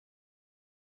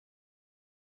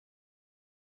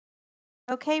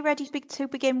Okay, ready to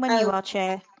begin when you are,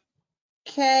 Chair.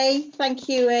 Okay, thank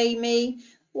you, Amy.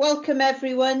 Welcome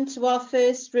everyone to our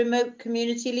first remote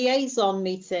community liaison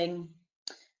meeting.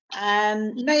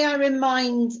 May I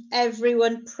remind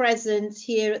everyone present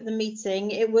here at the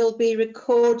meeting, it will be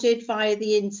recorded via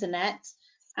the internet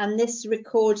and this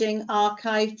recording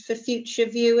archived for future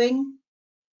viewing.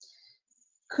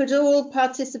 Could all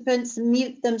participants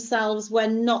mute themselves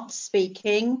when not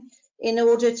speaking in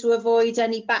order to avoid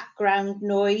any background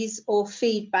noise or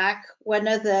feedback when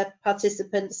other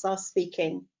participants are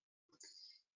speaking?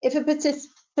 If a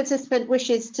participant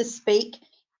wishes to speak,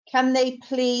 can they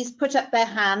please put up their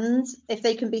hand if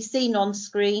they can be seen on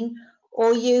screen,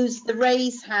 or use the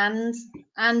raise hand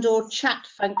and/or chat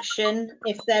function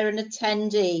if they're an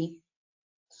attendee?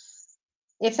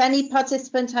 If any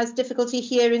participant has difficulty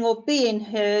hearing or being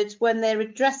heard when they're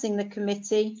addressing the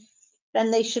committee,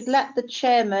 then they should let the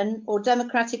chairman or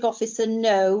democratic officer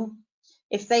know.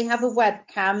 If they have a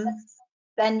webcam,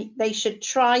 then they should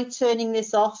try turning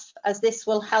this off, as this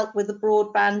will help with the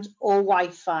broadband or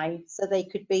Wi-Fi so they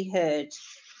could be heard.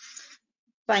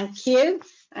 Thank you.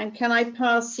 And can I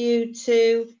pass you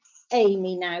to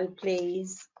Amy now,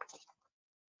 please?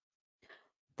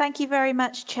 Thank you very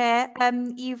much, Chair.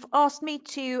 You've asked me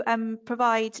to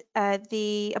provide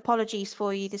the apologies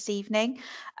for you this evening.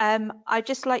 I'd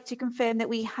just like to confirm that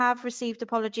we have received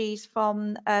apologies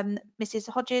from Mrs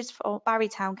Hodges for Barry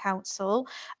Town Council,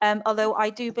 although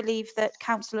I do believe that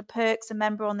Councillor Perks, a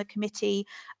member on the committee,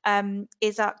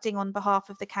 is acting on behalf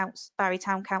of the Barry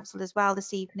Town Council as well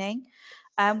this evening.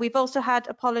 We've also had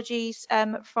apologies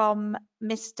from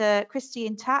Mr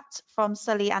Christian Tatt from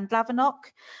Sully and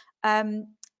Lavernock.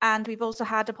 And we've also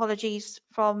had apologies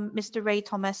from Mr Ray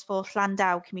Thomas for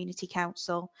Llandau Community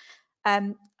Council.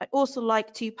 I'd also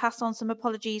like to pass on some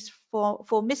apologies for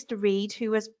Mr Reid,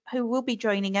 who will be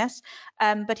joining us,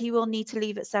 but he will need to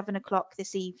leave at 7 o'clock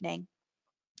this evening.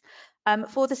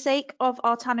 For the sake of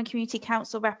our Town and Community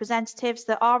Council representatives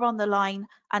that are on the line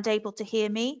and able to hear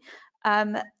me,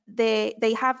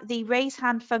 they have the raise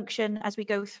hand function as we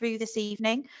go through this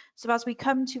evening. So as we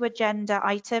come to agenda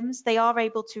items, they are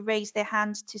able to raise their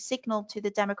hand to signal to the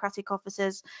democratic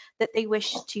officers that they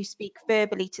wish to speak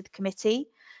verbally to the committee.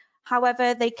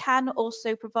 However, they can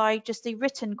also provide just a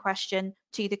written question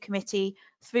to the committee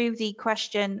through the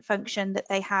question function that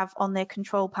they have on their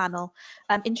control panel.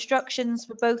 Instructions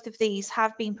for both of these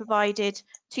have been provided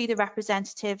to the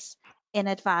representatives in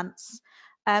advance.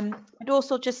 I'd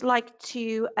also just like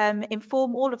to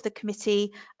inform all of the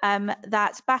committee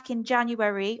that back in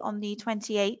January on the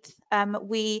 28th,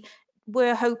 we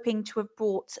were hoping to have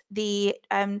brought the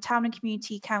Town and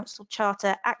Community Council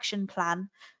Charter Action Plan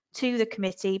to the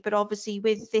committee, but obviously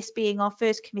with this being our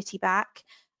first committee back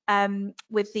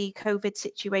with the COVID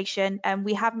situation,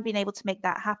 we haven't been able to make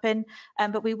that happen,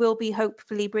 but we will be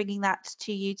hopefully bringing that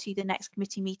to you to the next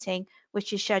committee meeting,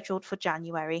 which is scheduled for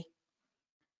January.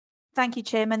 Thank you,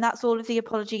 Chairman. That's all of the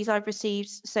apologies I've received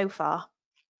so far.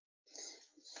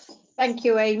 Thank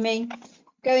you, Amy.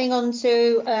 Going on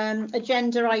to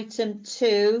agenda item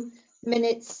 2,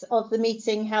 minutes of the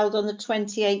meeting held on the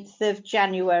 28th of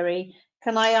January.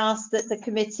 Can I ask that the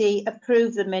committee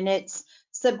approve the minutes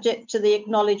subject to the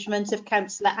acknowledgement of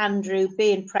Councillor Andrew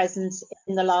being present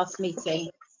in the last meeting?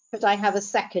 Could I have a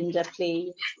seconder,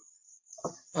 please?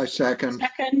 I second.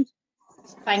 Second.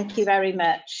 Thank you very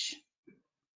much.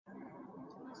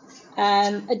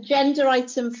 Agenda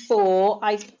item 4,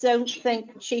 I don't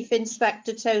think Chief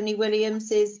Inspector Tony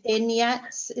Williams is in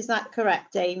yet. Is that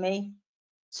correct, Amy?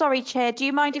 Sorry, Chair, do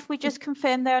you mind if we just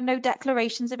confirm there are no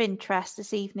declarations of interest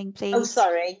this evening, please? Oh,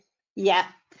 sorry. Yeah.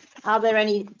 Are there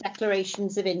any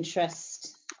declarations of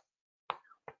interest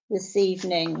this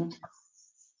evening?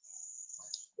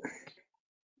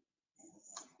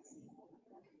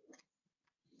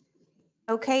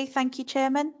 Okay, thank you,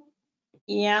 Chairman.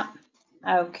 Yeah,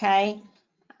 okay.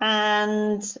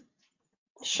 And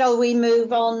shall we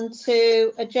move on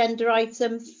to agenda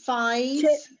item 5?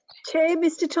 Chair,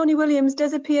 Mr Tony Williams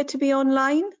does appear to be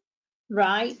online.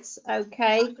 Right,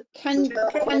 okay. Can you...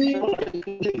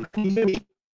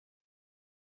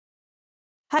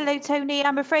 Hello, Tony.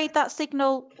 I'm afraid that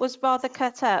signal was rather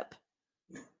cut up.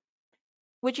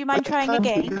 Would you mind trying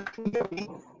again?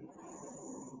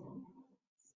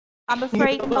 I'm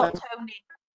afraid not, Tony.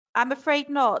 I'm afraid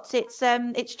not.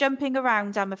 It's jumping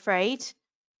around, I'm afraid.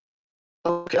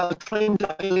 Okay, I'll try and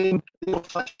dial in the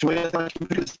old-fashioned way as my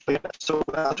computer's playing, so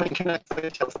I'll try and connect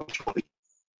via telephone shortly.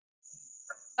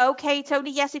 Okay,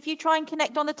 Tony, yes, if you try and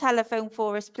connect on the telephone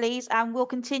for us, please, and we'll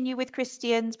continue with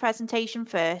Christian's presentation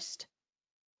first.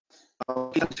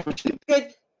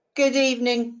 Good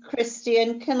evening,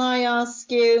 Christian. Can I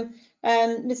ask you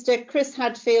Mr. Chris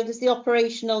Hadfield is the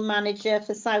operational manager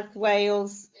for South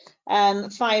Wales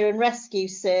Fire and Rescue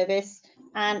Service,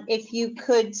 and if you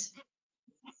could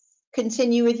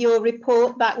continue with your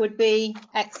report, that would be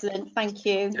excellent. Thank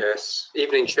you. Yes.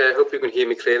 Evening, Chair. Hope you can hear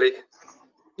me clearly.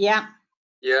 Yeah.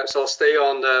 Yeah, so I'll stay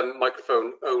on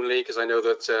microphone only because I know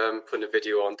that putting a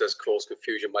video on does cause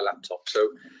confusion on my laptop. So,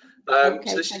 Okay,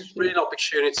 so this is really an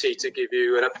opportunity to give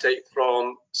you an update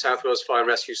from South Wales Fire and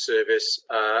Rescue Service,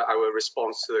 our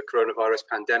response to the coronavirus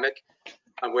pandemic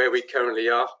and where we currently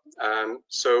are.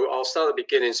 So I'll start at the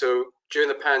beginning. So during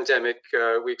the pandemic,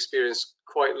 we experienced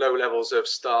quite low levels of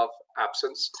staff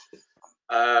absence.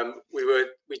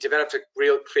 We developed a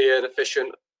real clear and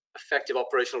efficient, effective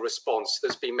operational response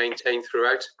that's been maintained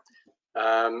throughout,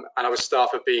 and our staff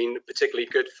have been particularly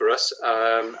good for us,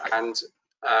 and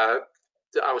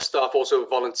our staff also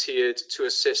volunteered to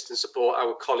assist and support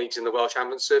our colleagues in the Welsh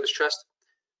Ambulance Service Trust.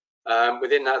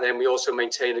 Within that, then, we also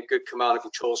maintain a good command and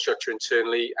control structure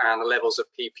internally and the levels of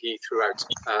PPE throughout.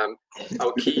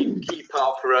 Our key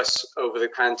part for us over the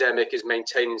pandemic is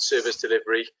maintaining service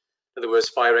delivery. In other words,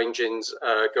 fire engines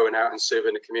going out and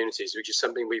serving the communities, which is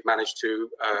something we've managed to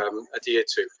adhere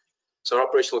to. So our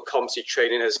operational competency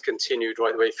training has continued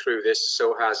right the way through this,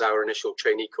 so has our initial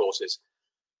trainee courses.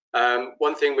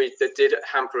 One thing that did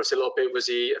hamper us a little bit was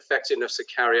the effectiveness to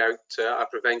carry out our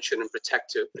prevention and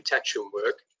protection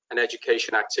work and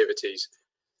education activities.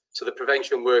 So the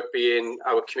prevention work being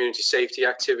our community safety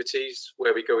activities,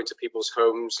 where we go into people's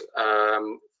homes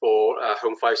for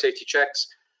home fire safety checks,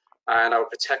 and our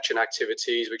protection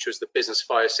activities, which was the business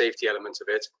fire safety element of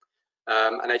it,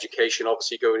 and education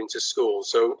obviously going into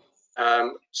schools. So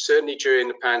certainly during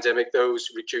the pandemic, those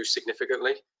reduced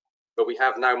significantly, but we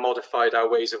have now modified our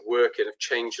ways of working, have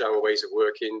changed our ways of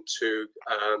working to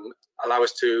allow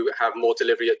us to have more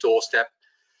delivery at doorstep,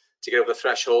 to get over the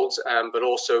thresholds, but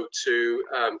also to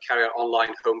carry out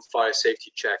online home fire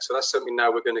safety checks. So that's something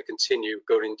now we're going to continue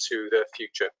going into the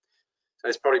future. And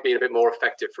it's probably been a bit more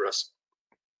effective for us.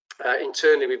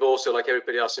 Internally, we've also, like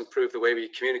everybody else, improved the way we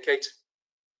communicate,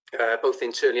 both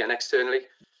internally and externally.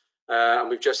 And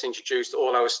we've just introduced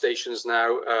all our stations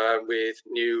now with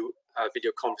new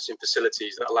video conferencing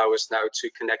facilities that allow us now to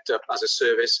connect up as a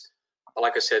service.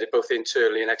 Like I said, both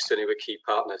internally and externally with key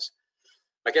partners.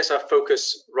 I guess our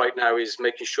focus right now is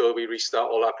making sure we restart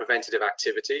all our preventative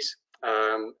activities.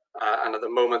 And at the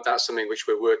moment, that's something which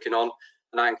we're working on.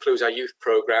 And that includes our youth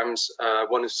programs.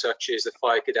 One of such is the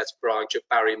Fire Cadets branch at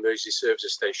Barry Emergency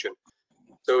Services Station.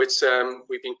 So it's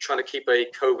we've been trying to keep a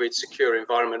COVID secure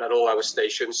environment at all our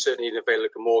stations, certainly in Vale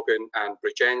of Glamorgan and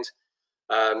Bridgend.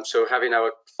 So having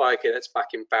our Fire Cadets back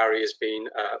in Barry has been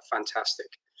fantastic.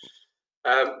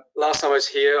 Last time I was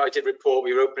here, I did report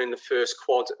we were opening the first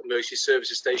quad emergency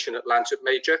services station at Lantern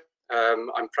Major.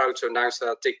 I'm proud to announce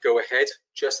that did go ahead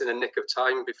just in the nick of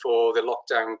time before the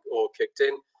lockdown all kicked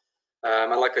in.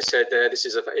 And like I said there, this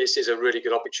is a really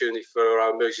good opportunity for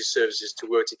our emergency services to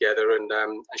work together and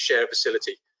share a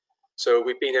facility. So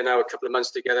we've been here now a couple of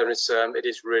months together, and it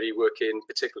is really working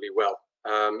particularly well,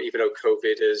 even though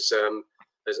COVID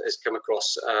has come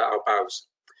across our bows.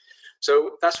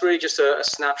 So that's really just a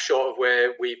snapshot of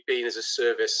where we've been as a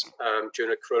service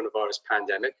during the coronavirus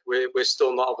pandemic. We're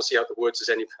still not obviously out the woods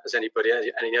as anybody,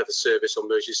 any other service or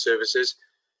emergency services.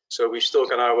 So we've still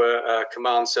got our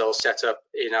command cell set up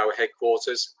in our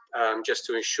headquarters just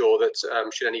to ensure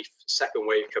that should any second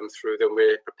wave come through, then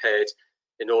we're prepared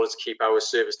in order to keep our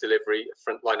service delivery,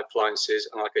 frontline appliances,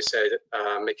 and like I said,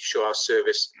 making sure our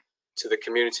service to the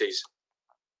communities.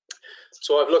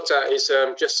 So what I've looked at is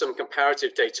just some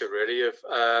comparative data really of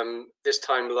this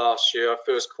time last year, our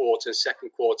first quarter and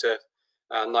second quarter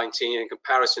 19 in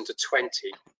comparison to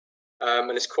 20.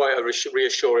 And it's quite a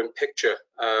reassuring picture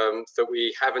that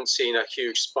we haven't seen a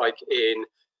huge spike in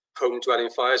home dwelling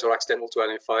fires or accidental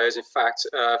dwelling fires. In fact,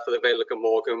 for the Vale of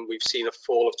Glamorgan, we've seen a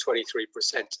fall of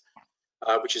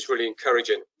 23%, which is really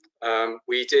encouraging.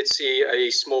 We did see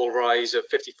a small rise of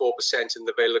 54% in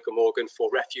the Vale of Glamorgan for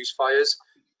refuse fires,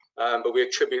 but we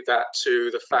attribute that to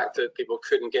the fact that people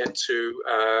couldn't get to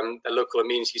a local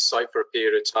amenity site for a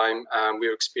period of time, and we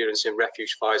were experiencing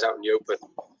refuse fires out in the open.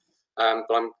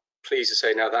 But I'm pleased to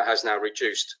say now that has now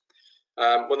reduced.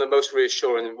 One of the most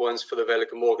reassuring ones for the Vale of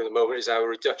Glamorgan at the moment is our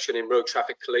reduction in road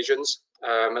traffic collisions,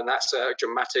 and that's a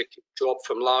dramatic drop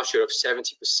from last year of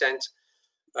 70%.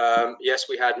 Yes,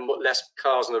 we had less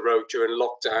cars on the road during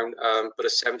lockdown, but a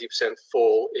 70%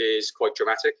 fall is quite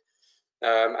dramatic.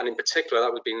 And in particular,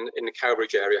 that would be in the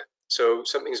Cowbridge area. So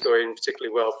something's going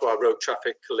particularly well for our road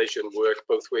traffic collision work,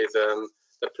 both with the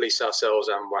police ourselves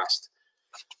and WAST.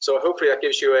 So hopefully that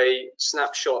gives you a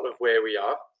snapshot of where we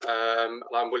are. And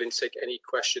I'm willing to take any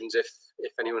questions if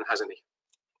anyone has any.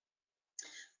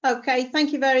 Okay,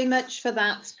 thank you very much for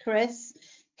that, Chris.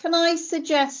 Can I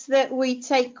suggest that we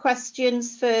take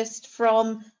questions first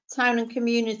from town and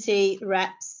community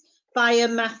reps via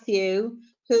Matthew,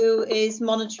 who is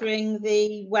monitoring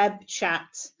the web chat.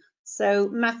 So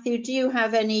Matthew, do you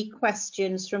have any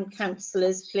questions from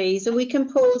councillors, please? And we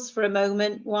can pause for a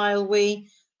moment while we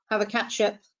have a catch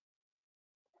up.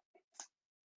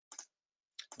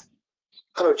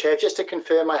 Hello, Chair. Just to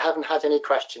confirm, I haven't had any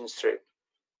questions through.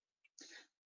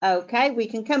 Okay, we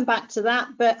can come back to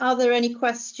that, but are there any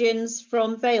questions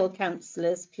from Vale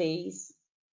councillors, please?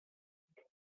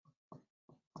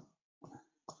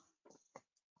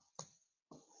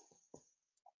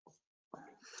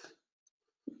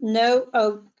 No?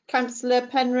 Oh, Councillor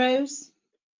Penrose?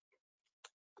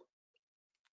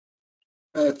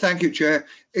 Thank you, Chair.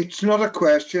 It's not a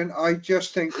question. I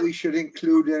just think we should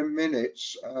include in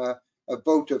minutes a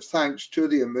vote of thanks to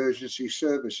the emergency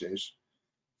services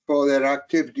for their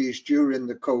activities during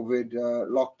the COVID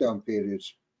lockdown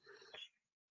periods.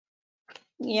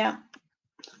 Yeah,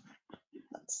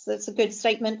 that's a good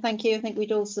statement. Thank you. I think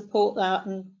we'd all support that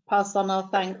and pass on our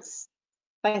thanks.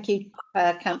 Thank you,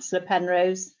 Councillor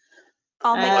Penrose.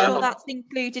 I'll make sure that's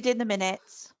included in the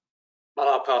minutes.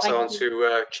 I'll pass it on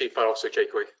to Chief Fire Officer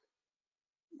Jake Way.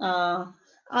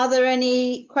 Are there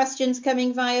any questions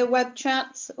coming via web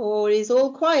chat, or is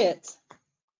all quiet?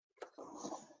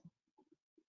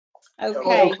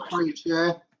 Okay.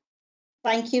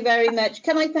 Thank you very much.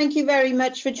 Can I thank you very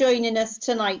much for joining us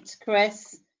tonight,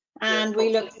 Chris? And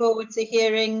we look forward to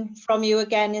hearing from you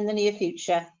again in the near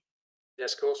future.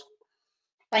 Yes, of course.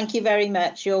 Thank you very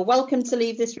much. You're welcome to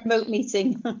leave this remote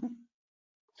meeting.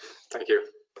 Thank you.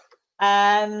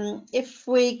 If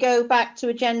we go back to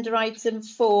agenda item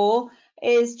 4,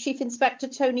 is Chief Inspector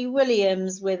Tony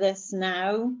Williams with us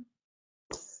now?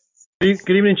 Good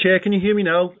evening, Chair. Can you hear me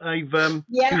now? I've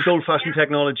used old-fashioned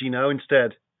technology now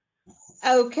instead.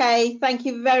 Okay, thank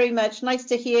you very much. Nice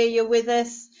to hear you're with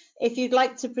us. If you'd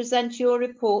like to present your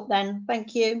report then,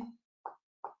 thank you.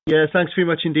 Yeah, thanks very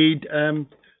much indeed.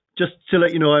 Just to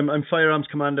let you know, I'm Firearms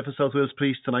Commander for South Wales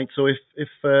Police tonight, so if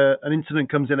an incident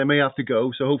comes in, I may have to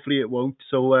go, so hopefully it won't.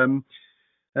 So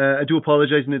I do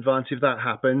apologise in advance if that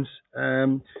happens.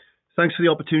 Thanks for the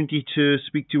opportunity to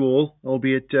speak to you all,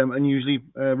 albeit unusually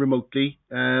remotely.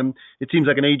 It seems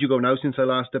like an age ago now since I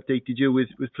last updated you with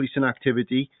policing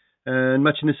activity. And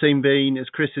much in the same vein as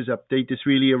Chris's update, it's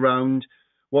really around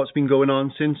what's been going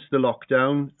on since the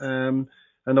lockdown,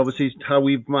 and obviously how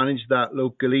we've managed that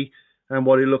locally and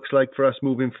what it looks like for us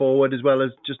moving forward, as well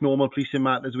as just normal policing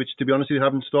matters, which, to be honest, we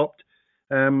haven't stopped.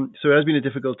 So it has been a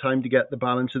difficult time to get the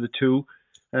balance of the two.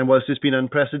 And whilst it's been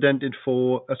unprecedented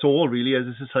for us all, really, as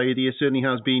a society, it certainly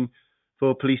has been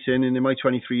for policing. And in my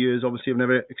 23 years, obviously, I've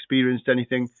never experienced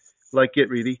anything like it,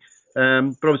 really.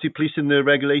 But obviously, policing the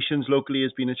regulations locally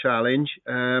has been a challenge.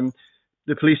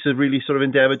 The police have really sort of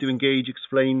endeavoured to engage,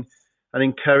 explain and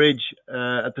encourage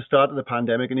at the start of the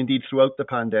pandemic, and indeed throughout the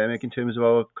pandemic, in terms of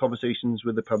our conversations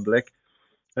with the public.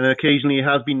 And occasionally it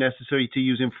has been necessary to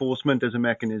use enforcement as a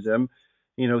mechanism.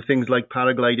 You know, things like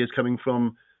paragliders coming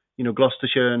from, you know,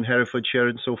 Gloucestershire and Herefordshire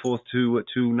and so forth to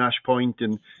Nash Point,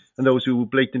 and those who were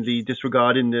blatantly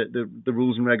disregarding the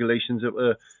rules and regulations that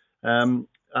were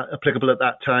applicable at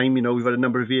that time. You know, we've had a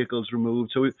number of vehicles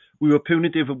removed. So we were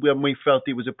punitive when we felt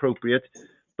it was appropriate.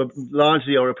 But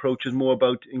largely our approach is more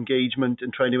about engagement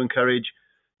and trying to encourage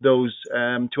those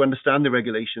to understand the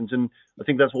regulations. And I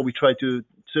think that's what we tried to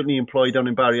certainly employ down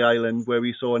in Barry Island, where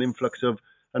we saw an influx of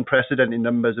unprecedented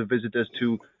numbers of visitors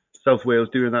to South Wales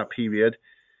during that period.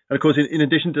 And of course, in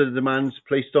addition to the demands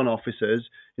placed on officers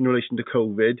in relation to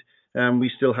COVID, we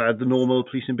still had the normal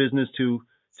policing business to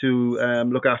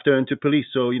look after and to police.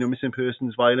 So, you know, missing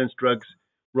persons, violence, drugs,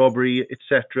 robbery,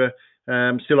 etc.,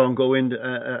 still ongoing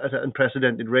at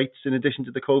unprecedented rates, in addition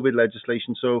to the COVID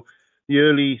legislation. So the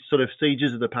early sort of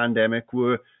stages of the pandemic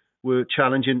were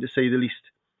challenging, to say the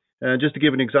least. Just to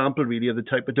give an example, really, of the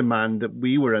type of demand that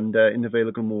we were under in the Vale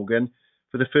of Glamorgan,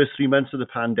 for the first 3 months of the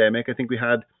pandemic, I think we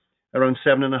had around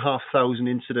 7,500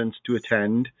 incidents to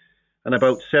attend, and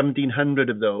about 1,700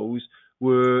 of those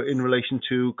were in relation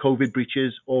to COVID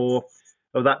breaches or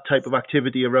that type of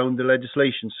activity around the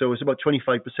legislation. So it's about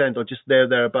 25%, or just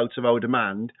thereabouts, of our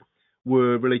demand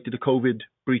were related to COVID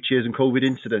breaches and COVID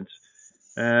incidents.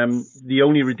 The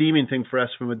only redeeming thing for us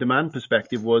from a demand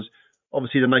perspective was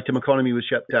obviously the nighttime economy was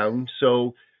shut down.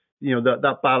 So, you know,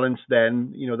 that balance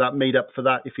then, you know, that made up for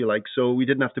that, if you like. So we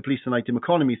didn't have to police the nighttime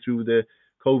economy through the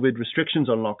COVID restrictions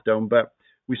on lockdown, but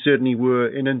we certainly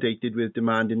were inundated with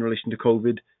demand in relation to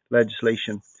COVID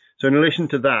legislation. So in relation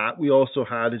to that, we also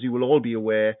had, as you will all be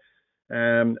aware,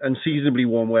 unseasonably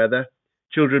warm weather,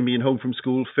 children being home from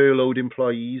school, furloughed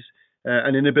employees,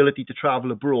 an inability to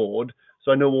travel abroad.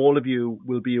 So I know all of you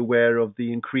will be aware of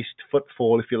the increased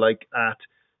footfall, if you like, at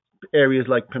areas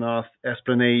like Penarth,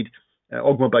 Esplanade,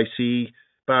 Ogmore by Sea,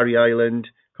 Barry Island,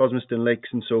 Cosmiston Lakes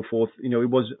and so forth. You know, it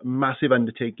was a massive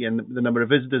undertaking, the number of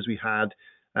visitors we had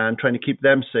and trying to keep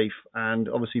them safe. And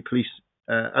obviously police,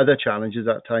 other challenges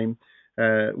at that time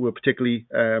were particularly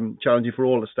challenging for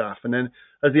all the staff. And then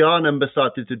as the R number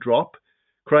started to drop,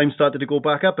 crime started to go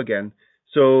back up again.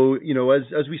 So, you know,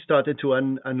 as we started to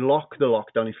unlock the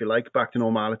lockdown, if you like, back to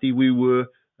normality, we were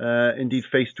indeed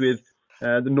faced with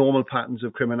the normal patterns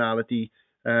of criminality,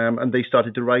 and they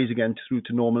started to rise again through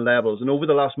to normal levels. And over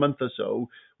the last month or so,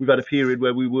 we've had a period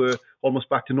where we were almost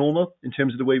back to normal in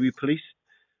terms of the way we police.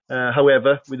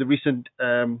 However, with the recent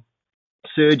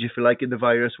surge, if you like, in the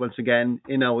virus once again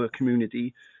in our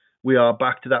community, we are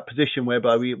back to that position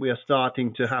whereby we are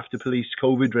starting to have to police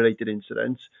COVID-related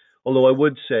incidents. Although I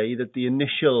would say that the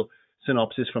initial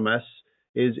synopsis from us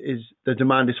is the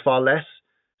demand is far less.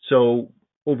 So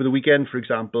over the weekend, for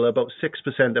example, about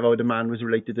 6% of our demand was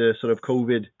related to sort of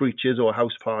COVID breaches or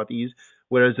house parties,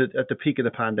 whereas at the peak of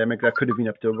the pandemic, that could have been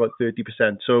up to about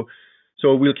 30%.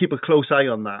 So we'll keep a close eye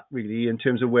on that, really, in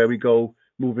terms of where we go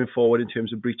moving forward in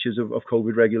terms of breaches of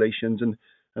COVID regulations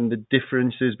and the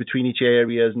differences between each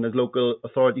areas. And as local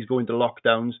authorities go into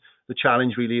lockdowns, the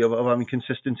challenge really of having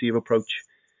consistency of approach.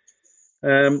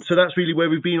 So that's really where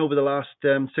we've been over the last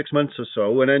 6 months or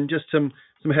so. And then just some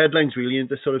headlines really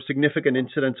into sort of significant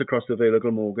incidents across the Vale of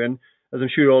Glamorgan. As I'm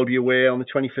sure you'll all be aware, on the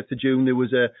 25th of June, there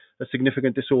was a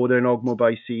significant disorder in Ogmore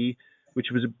by Sea,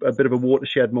 which was a bit of a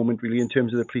watershed moment really in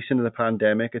terms of the policing of the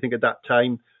pandemic. I think at that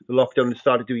time, the lockdown had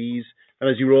started to ease. And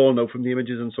as you all know from the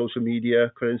images on social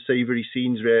media, quite unsavoury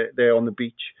scenes there on the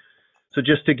beach. So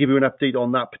just to give you an update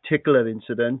on that particular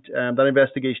incident, that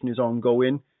investigation is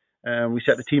ongoing. We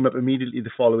set the team up immediately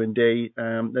the following day.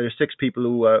 There are 6 people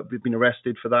who have been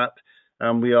arrested for that.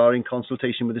 We are in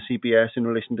consultation with the CPS in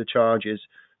relation to charges.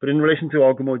 But in relation to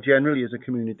Ogmore generally as a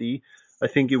community, I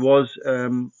think it was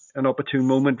an opportune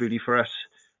moment really for us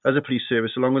as a police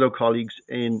service, along with our colleagues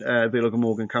in Vale of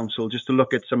Glamorgan Council, just to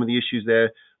look at some of the issues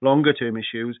there, longer term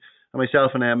issues. And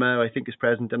myself and Emma, I think is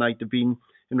present tonight, have been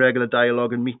in regular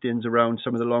dialogue and meetings around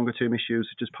some of the longer term issues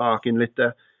such as parking,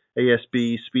 litter,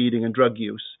 ASB, speeding and drug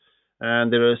use.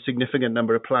 And there are a significant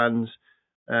number of plans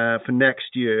for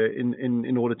next year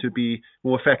in order to be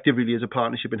more effective really as a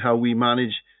partnership in how we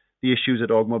manage the issues at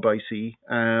Ogmore by Sea.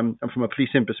 And from a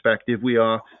policing perspective, we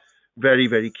are very,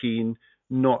 very keen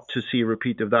not to see a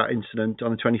repeat of that incident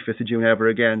on the 25th of June ever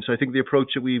again. So I think the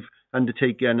approach that we've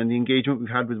undertaken and the engagement we've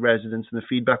had with residents and the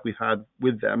feedback we've had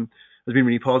with them has been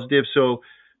really positive. So,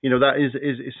 you know, that is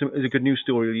a good news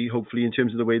story, hopefully, in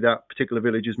terms of the way that particular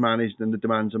village is managed and the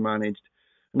demands are managed.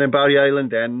 And then Barry Island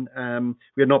then,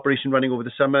 we had an operation running over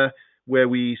the summer where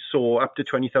we saw up to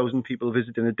 20,000 people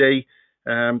visiting a day,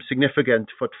 significant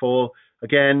footfall.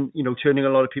 Again, you know, turning a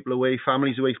lot of people away,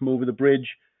 families away from over the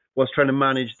bridge, whilst trying to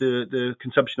manage the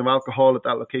consumption of alcohol at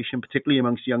that location, particularly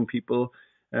amongst young people.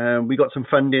 We got some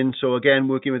funding. So again,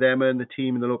 working with Emma and the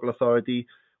team and the local authority,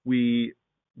 we're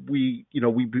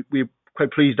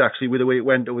quite pleased actually with the way it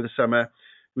went over the summer.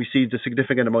 We received a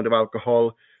significant amount of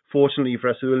alcohol. Fortunately for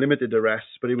us, there were limited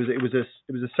arrests, but it was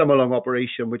a summer-long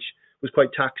operation, which was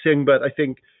quite taxing. But I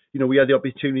think, you know, we had the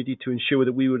opportunity to ensure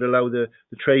that we would allow the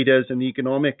traders and the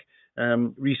economic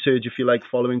resurge, if you like,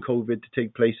 following COVID to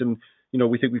take place. And, you know,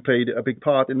 we think we played a big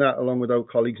part in that, along with our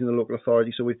colleagues in the local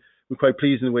authority. So we're quite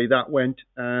pleased in the way that went.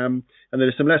 And there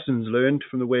are some lessons learned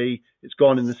from the way it's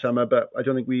gone in the summer, but I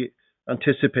don't think we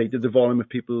anticipated the volume of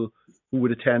people who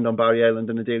would attend on Barry Island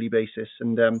on a daily basis.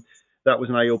 And that was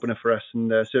an eye-opener for us, and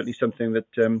certainly something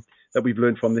that we've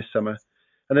learned from this summer.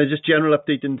 And then just general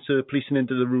update into policing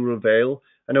into the rural Vale.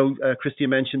 I know Christy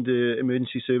mentioned the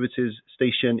emergency services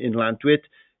station in Llantwit.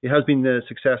 It has been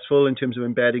successful in terms of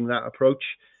embedding that approach.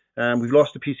 We've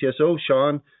lost the PCSO,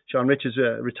 Sean Rich is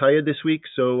retired this week,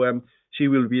 so she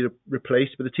will be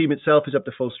replaced. But the team itself is up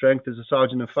to full strength. There's a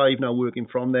sergeant of 5 now working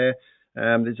from there.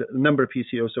 There's a number of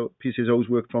PCSOs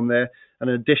work from there. And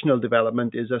an additional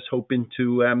development is us hoping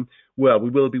to, we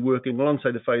will be working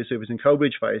alongside the fire service in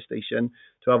Cowbridge Fire Station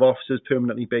to have officers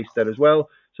permanently based there as well.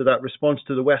 So that response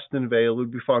to the Western Vale will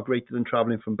be far greater than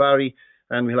travelling from Barry.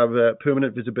 And we'll have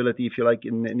permanent visibility, if you like,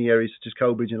 in the areas such as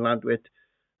Cowbridge and Llantwit.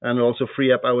 And also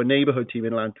free up our neighbourhood team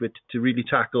in Llantwit to really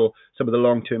tackle some of the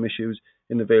long-term issues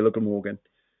in the Vale of Glamorgan.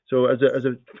 So as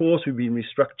a force, we've been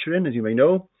restructuring, as you may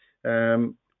know.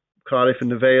 Cardiff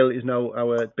and the Vale is now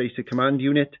our basic command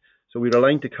unit. So we're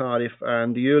aligned to Cardiff,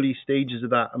 and the early stages of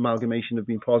that amalgamation have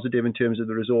been positive in terms of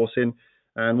the resourcing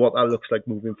and what that looks like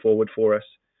moving forward for us.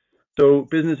 So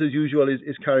business as usual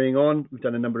is carrying on. We've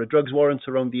done a number of drugs warrants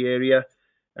around the area.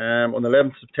 On the 11th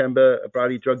of September, a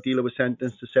Bradley drug dealer was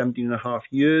sentenced to 17.5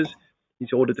 years.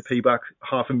 He's ordered to pay back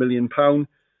 £500,000,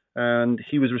 and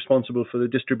he was responsible for the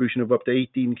distribution of up to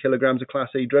 18 kilograms of Class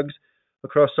A drugs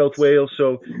across South Wales.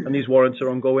 So, and these warrants are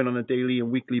ongoing on a daily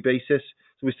and weekly basis.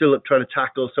 So we're still trying to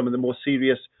tackle some of the more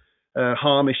serious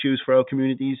harm issues for our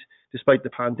communities despite the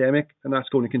pandemic, and that's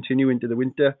going to continue into the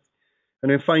winter.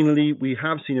 And then finally, we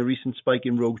have seen a recent spike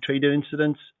in rogue trader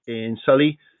incidents in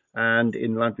Sully and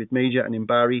in Llanfydd Major and in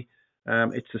Barry.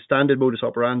 It's the standard modus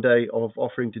operandi of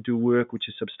offering to do work which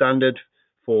is substandard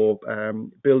for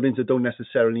buildings that don't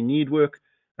necessarily need work,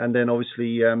 and then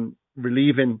obviously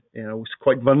relieving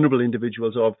quite vulnerable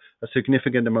individuals of a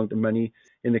significant amount of money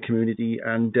in the community.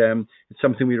 And it's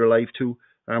something we rely to,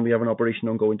 and we have an operation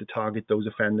ongoing to target those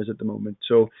offenders at the moment.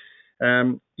 So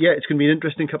it's going to be an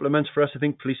interesting couple of months for us, I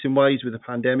think, policing wise, with the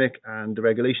pandemic and the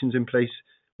regulations in place,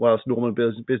 whilst normal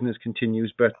business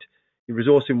continues. But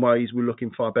resourcing wise, we're looking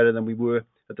far better than we were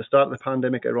at the start of the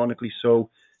pandemic, ironically.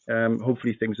 So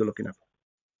hopefully things are looking up.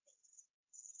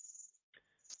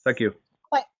 Thank you.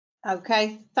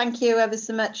 Okay, thank you ever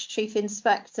so much, Chief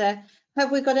Inspector.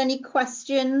 Have we got any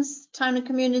questions? Town and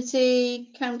community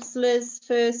councillors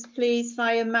first, please,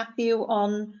 via Matthew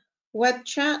on web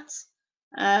chat.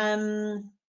 Have a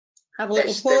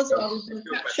little pause while we can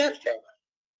catch up.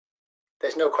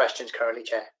 There's no questions currently,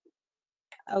 Chair.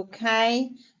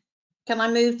 Okay. Can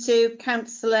I move to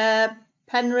Councillor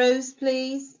Penrose,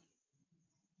 please?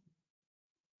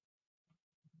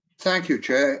 Thank you,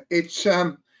 Chair. It's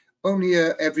only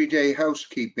a everyday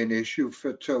housekeeping issue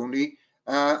for Tony,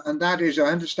 and that is, I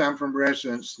understand from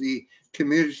residents, the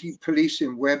community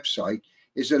policing website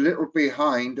is a little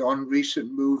behind on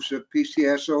recent moves of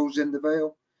PCSOs in the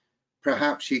Vale.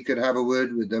 Perhaps he could have a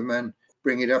word with them and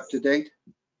bring it up to date.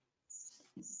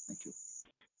 Thank you.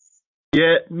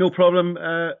 Yeah, no problem,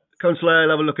 Councillor.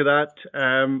 I'll have a look at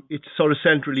that. It's sort of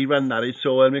centrally run, that is,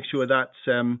 so I'll make sure that's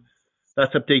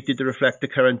updated to reflect the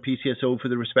current PCSO for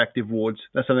the respective wards.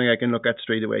 That's something I can look at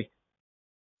straight away.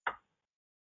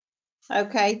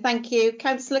 Okay, thank you.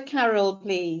 Councillor Carroll,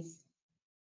 please.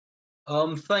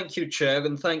 Thank you, Chair,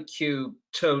 and thank you,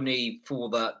 Tony, for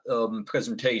that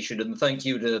presentation, and thank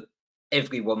you to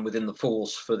everyone within the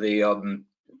force for the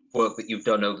work that you've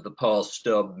done over the past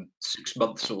 6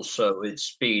 months or so.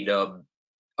 It's been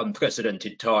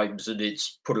unprecedented times, and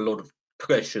it's put a lot of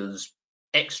pressures,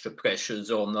 extra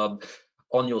pressures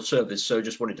on your service. So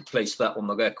just wanted to place that on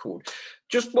the record.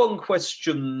 Just one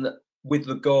question with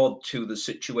regard to the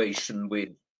situation with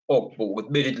Ogball.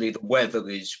 Admittedly, the weather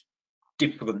is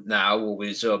different now, or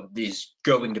is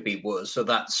going to be worse, so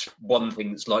that's one thing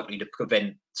that's likely to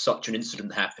prevent such an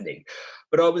incident happening.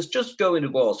 But I was just going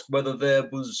to ask whether there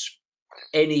was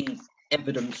any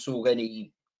evidence or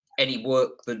any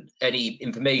work, that any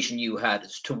information you had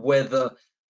as to whether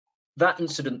that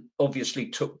incident obviously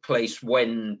took place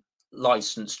when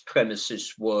licensed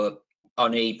premises were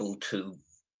unable to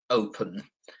open,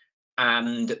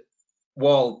 and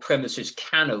while premises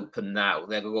can open now,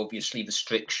 there are obviously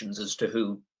restrictions as to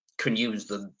who can use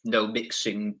them, no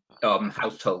mixing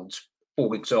households,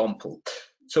 for example.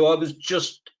 So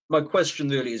my question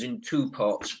really is in two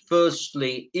parts.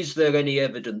 Firstly, is there any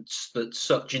evidence that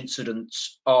such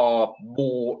incidents are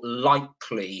more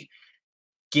likely,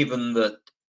 given that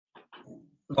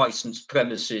licensed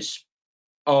premises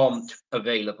aren't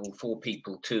available for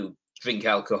people to drink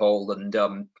alcohol and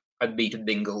meet and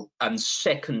mingle? And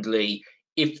secondly,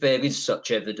 if there is such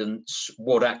evidence,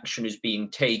 what action is being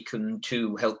taken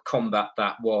to help combat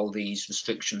that while these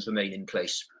restrictions remain in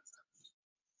place?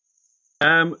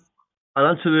 I'll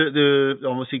answer the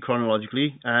obviously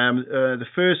chronologically. The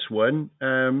first one,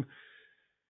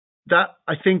 that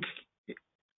I think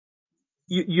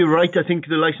you're right. I think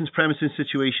the licensed premises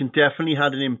situation definitely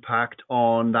had an impact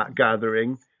on that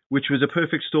gathering, which was a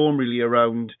perfect storm really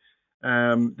around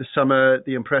the summer,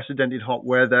 the unprecedented hot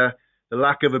weather, the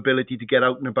lack of ability to get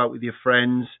out and about with your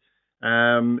friends,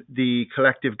 the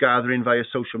collective gathering via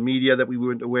social media that we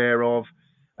weren't aware of.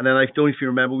 And then I don't know if you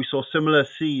remember, we saw similar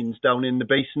scenes down in the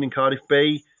basin in Cardiff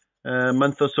Bay a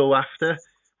month or so after,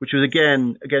 which was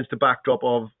again against the backdrop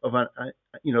of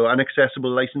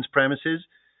inaccessible licensed premises.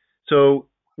 So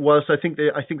whilst I think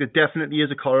there definitely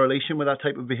is a correlation with that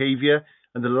type of behaviour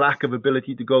and the lack of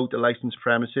ability to go to licensed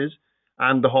premises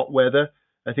and the hot weather,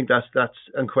 I think that's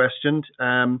unquestioned.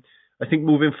 I I think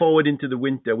moving forward into the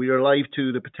winter, we are alive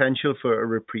to the potential for a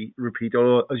repeat,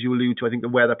 or as you allude to, I think the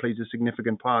weather plays a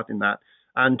significant part in that.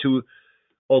 And to,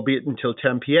 albeit until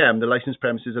 10 p.m, the licensed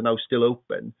premises are now still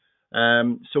open.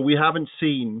 So we haven't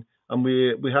seen, and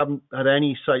we haven't had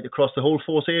any sight across the whole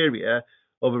force area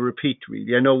of a repeat,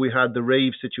 really. I know we had the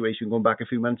rave situation going back a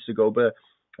few months ago, but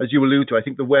as you allude to, I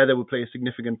think the weather will play a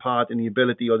significant part in the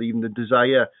ability or even the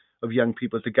desire of young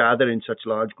people to gather in such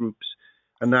large groups.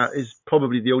 And that is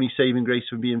probably the only saving grace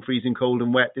from being freezing cold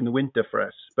and wet in the winter for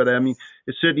us. But I mean,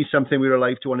 it's certainly something we're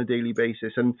alive to on a daily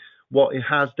basis. And what it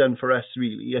has done for us,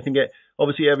 really, I think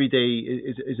obviously every day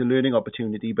is a learning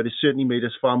opportunity, but it's certainly made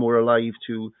us far more alive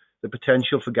to the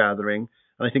potential for gathering.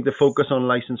 And I think the focus on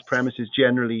licensed premises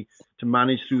generally to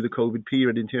manage through the COVID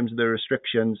period in terms of the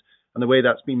restrictions and the way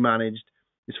that's been managed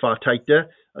is far tighter.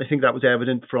 I think that was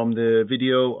evident from the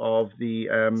video of the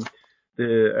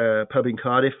pub in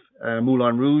Cardiff,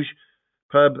 Moulin Rouge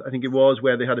pub, I think it was,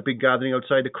 where they had a big gathering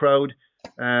outside, a crowd,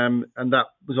 and that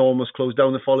was almost closed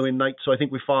down the following night. So I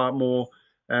think we're far more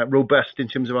robust in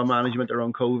terms of our management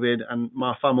around COVID and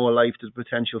far more alive to the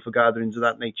potential for gatherings of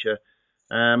that nature.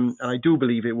 And I do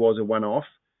believe it was a one-off,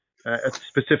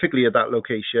 specifically at that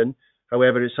location.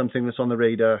 However, it's something that's on the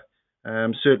radar,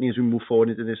 certainly as we move forward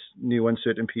into this new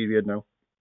uncertain period now.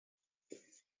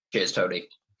 Cheers, Tony.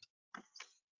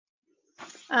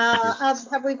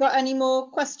 Have we got any more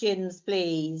questions,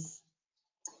 please?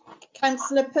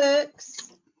 Councillor Perks.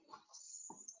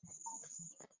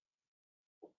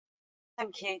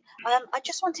 Thank you. I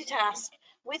just wanted to ask,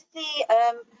 with the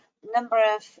number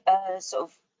of sort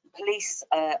of police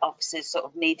officers sort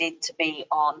of needed to be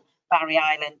on Barry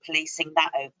Island policing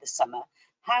that over the summer,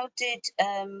 how did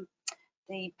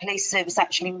the police service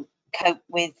actually cope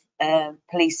with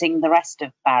policing the rest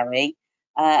of Barry?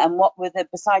 And what were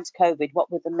besides COVID,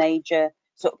 what were the major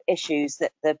sort of issues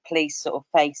that the police sort of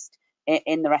faced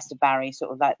in the rest of Barry,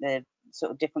 sort of like the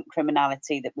sort of different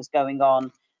criminality that was going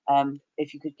on?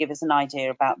 If you could give us an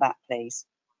idea about that, please.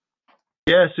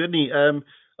 Yeah, certainly.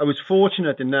 I was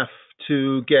fortunate enough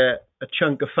to get a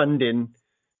chunk of funding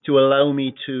to allow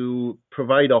me to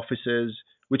provide officers,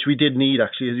 which we did need,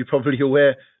 actually, as you're probably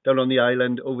aware, down on the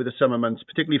island over the summer months,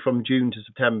 particularly from June to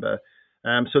September.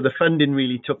 So the funding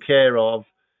really took care of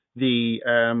the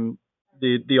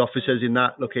officers in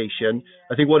that location.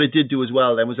 I think what it did do as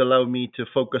well then was allow me to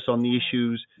focus on the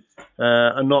issues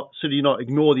and not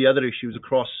ignore the other issues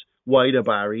across wider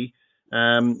Barry.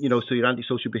 So your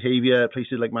antisocial behaviour,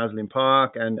 places like Maslin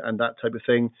Park and that type of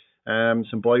thing.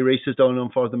 Some boy races down on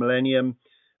For the Millennium.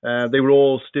 They were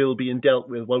all still being dealt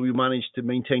with while we managed to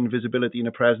maintain visibility and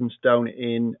a presence down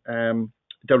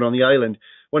on the island.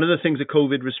 One of the things that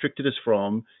COVID restricted us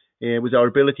from was our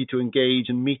ability to engage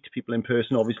and meet people in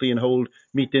person, obviously, and hold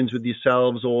meetings with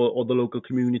yourselves or the local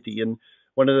community. And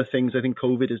one of the things I think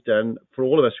COVID has done for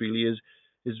all of us really is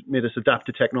made us adapt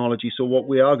to technology. So what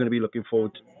we are going to be looking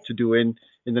forward to doing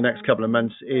in the next couple of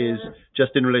months is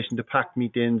just in relation to packed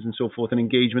meetings and so forth, and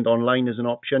engagement online as an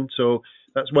option. So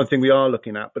that's one thing we are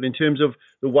looking at. But in terms of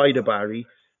the wider Barry,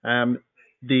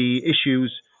 the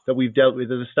issues that we've dealt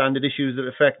with are the standard issues that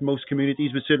affect most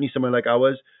communities, but certainly somewhere like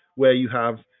ours, where you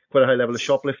have quite a high level of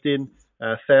shoplifting,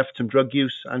 theft and drug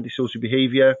use, antisocial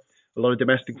behaviour, a lot of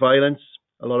domestic violence,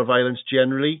 a lot of violence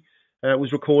generally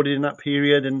was recorded in that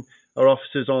period. And our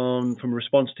officers from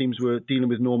response teams were dealing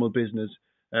with normal business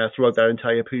throughout that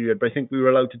entire period. But I think we were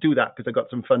allowed to do that because I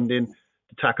got some funding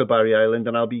to tackle Barry Island,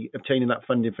 and I'll be obtaining that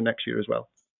funding for next year as well.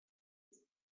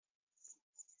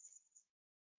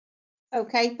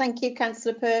 Okay, thank you,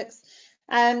 Councillor Perks.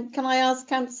 Can I ask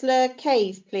Councillor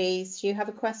Cave, please? Do you have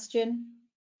a question?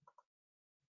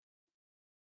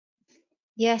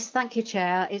 Yes, thank you,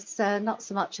 Chair. It's not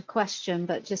so much a question,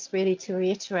 but just really to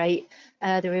reiterate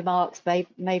the remarks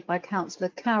made by Councillor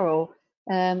Carroll,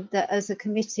 that as a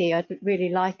committee, I'd really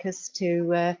like us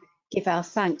to give our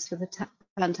thanks for the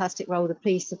fantastic role the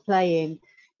police are playing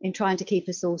in trying to keep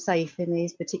us all safe in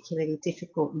these particularly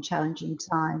difficult and challenging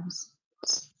times.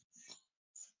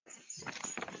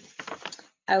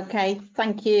 Okay,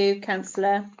 thank you,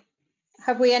 Councillor.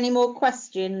 Have we any more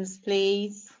questions,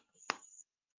 please?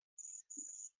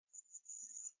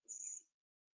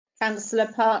 Councillor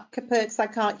Perks, I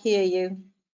can't hear you.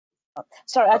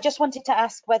 Sorry, I just wanted to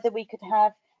ask whether we could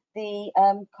have the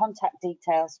contact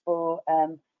details for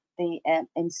the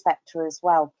inspector as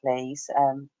well, please.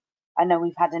 I know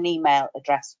we've had an email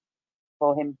address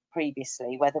for him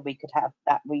previously, whether we could have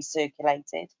that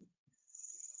recirculated.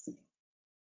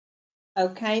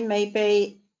 Okay,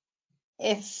 maybe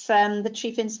if the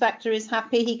Chief Inspector is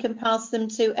happy, he can pass them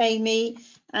to Amy,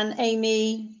 and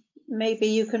Amy, maybe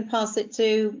you can pass it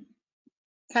to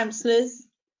councillors.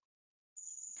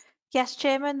 Yes,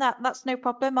 Chairman, that's no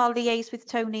problem. I'll liaise with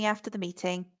Tony after the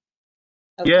meeting.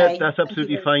 Okay. Yeah, that's thank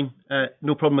absolutely you. fine.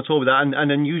 No problem at all with that. And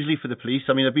then usually for the police,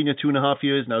 I mean, I've been here 2.5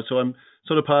 years now, so I'm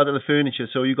sort of part of the furniture.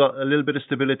 So you've got a little bit of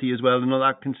stability as well, and not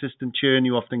that consistent churn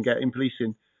you often get in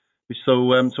policing.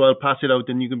 So I'll pass it out,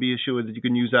 and you can be assured that you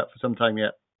can use that for some time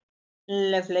yet.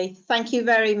 Lovely. Thank you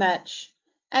very much.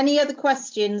 Any other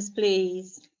questions,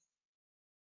 please?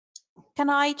 Can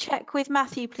I check with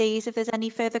Matthew, please, if there's any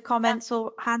further comments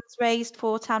or hands raised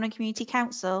for town and community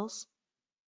councils?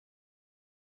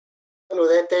 Hello,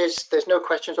 there's no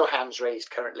questions or hands raised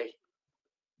currently.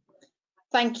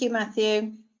 Thank you,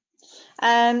 Matthew.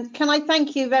 Can I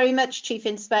thank you very much, Chief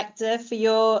Inspector, for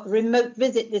your remote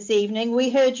visit this evening. We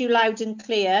heard you loud and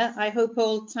clear. I hope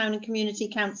all town and community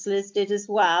councillors did as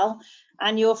well.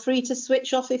 And you're free to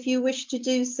switch off if you wish to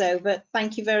do so, but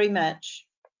thank you very much.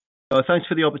 Thanks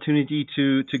for the opportunity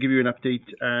to give you an update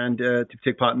and to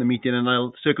take part in the meeting. And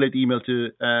I'll circulate the email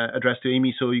to address to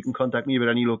Amy, so you can contact me about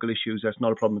any local issues. That's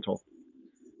not a problem at all.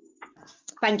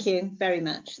 Thank you very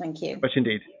much. Thank you. Much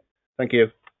indeed. Thank you.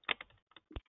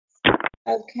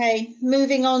 Okay,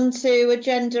 moving on to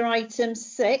agenda item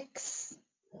 6.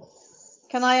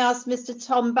 Can I ask Mr.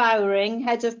 Tom Bowring,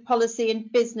 Head of Policy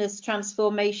and Business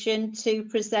Transformation, to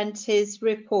present his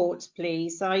report,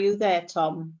 please? Are you there,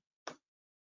 Tom?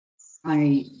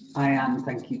 I am,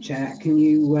 thank you, Chair. Can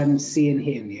you see and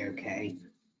hear me okay?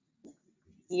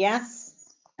 Yes.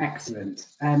 Excellent.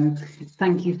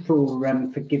 Thank you for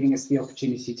giving us the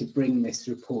opportunity to bring this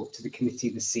report to the committee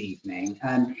this evening.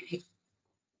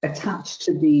 Attached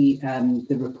to the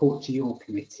report to your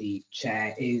committee,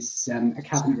 Chair, is a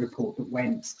Cabinet report that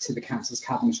went to the Council's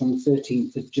Cabinet on the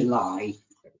 13th of July.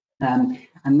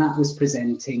 And that was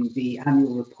presenting the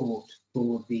annual report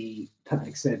for the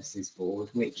Public Services Board,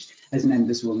 which, as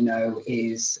members will know,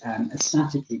 is a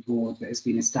statutory board that has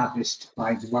been established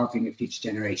by the Wellbeing of Future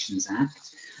Generations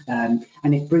Act. And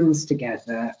it brings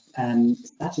together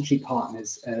statutory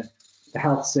partners of the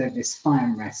Health Service, Fire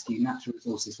and Rescue, Natural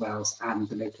Resources Wales and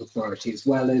the local authority, as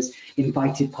well as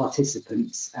invited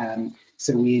participants.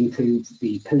 So we include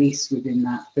the police within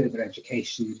that, further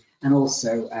education, and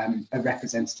also a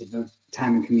representative of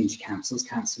town and community councils.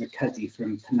 Councillor Cuddy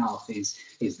from Penarth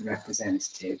is the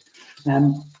representative.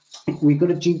 We've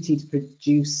got a duty to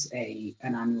produce an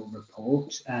annual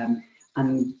report,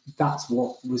 and that's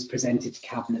what was presented to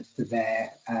Cabinet for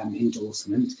their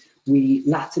endorsement. We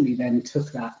latterly then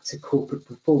took that to Corporate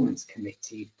Performance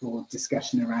Committee for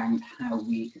discussion around how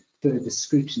we further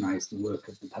scrutinise the work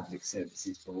of the Public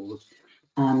Services Board.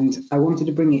 And I wanted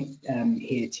to bring it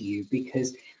here to you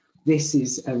because this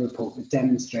is a report that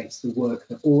demonstrates the work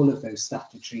that all of those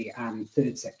statutory and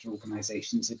third sector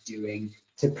organisations are doing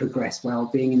to progress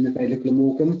wellbeing in the Vale of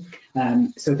Glamorgan.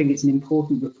 So I think it's an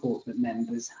important report that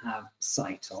members have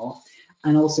sight of,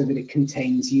 and also that it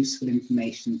contains useful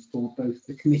information for both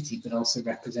the committee but also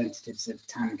representatives of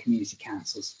town and community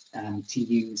councils to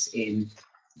use in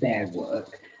their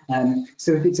work.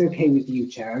 So if it's okay with you,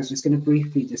 Chair, I was just going to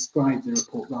briefly describe the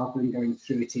report rather than going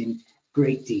through it in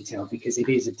great detail, because it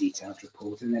is a detailed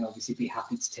report, and then obviously be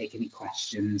happy to take any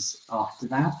questions after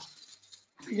that.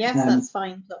 Yes, that's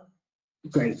fine, Tom.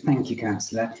 Great, thank you,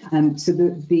 Councillor. So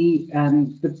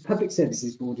the Public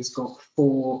Services Board has got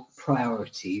 4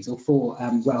 priorities, or 4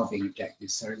 wellbeing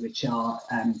objectives, sorry, which are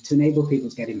to enable people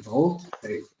to get involved, so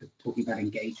talking about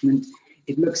engagement.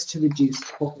 It looks to reduce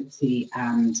poverty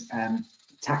and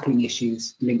tackling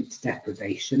issues linked to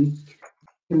deprivation.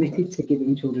 Committed to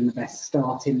giving children the best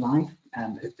start in life,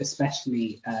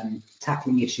 especially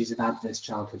tackling issues of adverse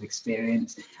childhood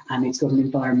experience, and it's got an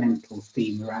environmental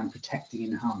theme around protecting,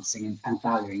 enhancing and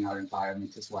valuing our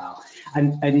environment as well.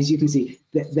 And as you can see,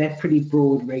 they're pretty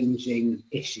broad-ranging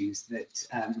issues that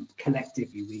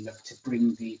collectively we look to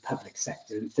bring the public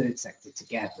sector and third sector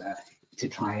together to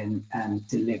try and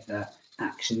deliver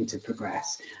action to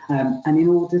progress. And in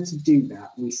order to do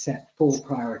that, we set 4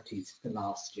 priorities for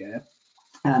last year.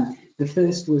 The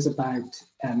first was about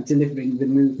delivering the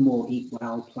Move More, Eat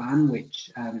Well plan,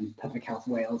 which Public Health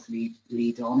Wales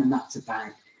lead on, and that's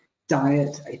about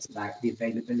diet, it's about the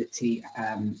availability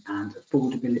and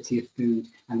affordability of food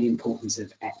and the importance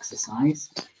of exercise.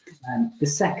 The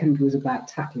second was about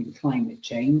tackling climate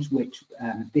change, which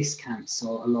this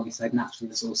council, alongside Natural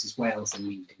Resources Wales, are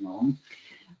leading on.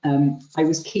 I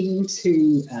was keen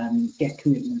to get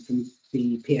commitment from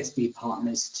the PSB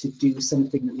partners to do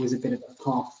something that was a bit of a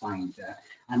pathfinder.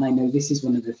 And I know this is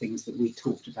one of the things that we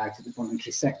talked about at the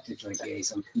Voluntary Sector Joint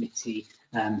Liaison Committee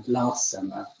last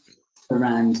summer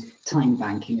around time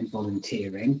banking and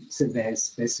volunteering. So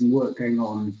there's some work going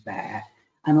on there.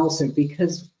 And also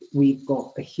because we've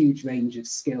got a huge range of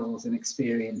skills and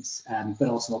experience, but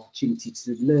also opportunity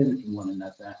to learn from one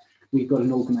another. We've got an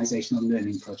organisational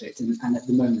learning project, and at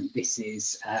the moment this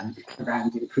is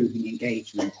around improving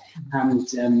engagement.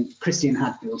 And Christian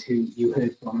Hadfield, who you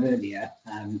heard from earlier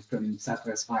from South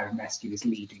Wales Fire and Rescue, is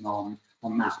leading on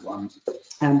that one.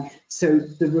 So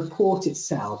the report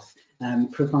itself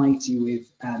provides you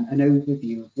with an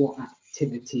overview of what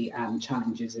activity and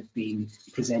challenges have been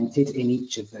presented in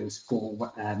each of those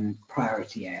 4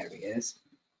 priority areas.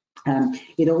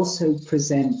 It also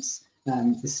presents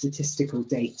the statistical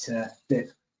data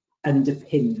that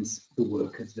underpins the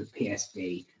work of the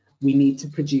PSB. We need to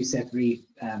produce every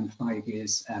 5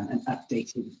 years an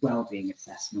updated wellbeing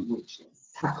assessment, which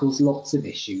tackles lots of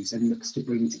issues and looks to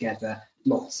bring together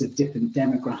lots of different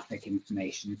demographic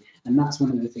information. And that's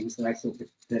one of the things that I thought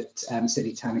that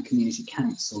City, Town and Community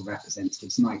Council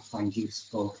representatives might find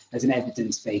useful as an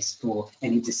evidence base for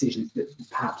any decisions that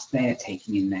perhaps they're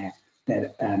taking in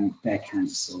their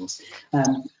councils.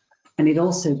 And it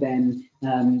also then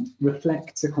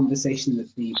reflects a conversation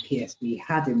that the PSB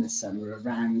had in the summer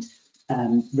around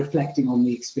reflecting on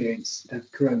the experience of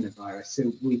coronavirus.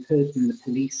 So we've heard from the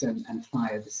police and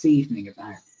fire this evening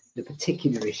about the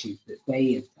particular issues that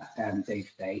they've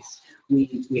faced.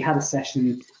 We had a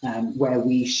session where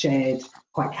we shared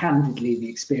quite candidly the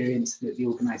experience that the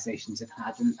organisations have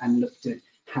had and looked at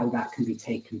how that can be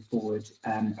taken forward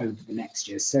over the next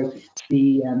year. So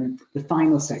the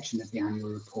final section of the annual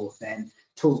report then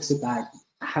talks about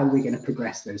how we're going to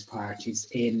progress those priorities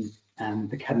in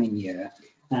the coming year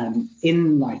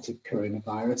in light of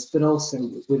coronavirus, but also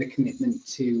with a commitment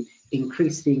to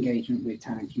increase the engagement with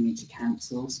town and community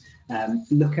councils,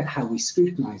 look at how we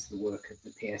scrutinise the work of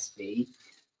the PSB,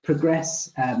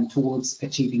 progress towards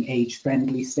achieving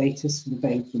age-friendly status for the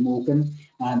Vale of Glamorgan,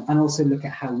 and also look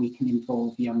at how we can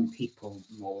involve young people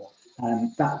more.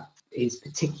 That is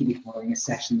particularly following a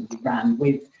session that we ran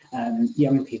with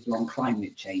young people on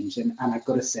climate change, and I've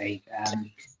got to say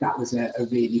that was a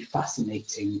really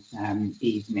fascinating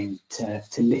evening to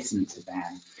listen to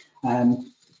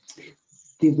them.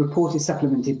 The report is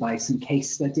supplemented by some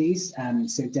case studies,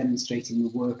 so demonstrating the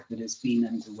work that has been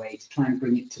underway to try and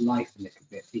bring it to life a little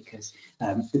bit, because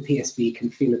the PSB can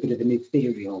feel a bit of an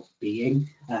ethereal being,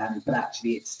 but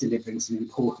actually it's delivering some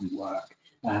important work.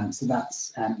 So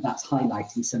that's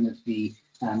highlighting some of the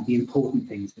important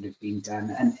things that have been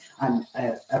done, and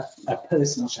a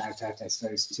personal shout out, I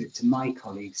suppose, to my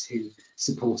colleagues who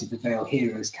supported the Vale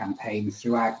Heroes campaign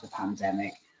throughout the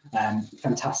pandemic.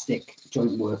 Fantastic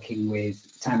joint working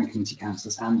with town and community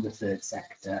councils and the third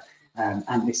sector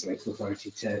and this local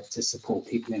authority to support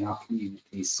people in our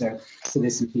communities. So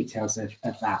there's some details of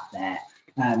that there.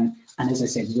 And as I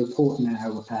said, the report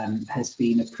now has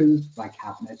been approved by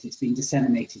Cabinet. It's been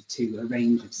disseminated to a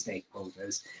range of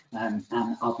stakeholders, and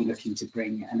I'll be looking to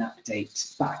bring an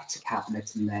update back to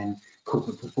Cabinet and then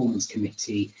Corporate Performance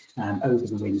Committee over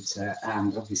the winter,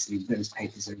 and obviously those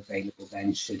papers are available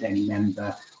then should any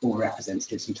member or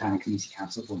representatives from Town and Community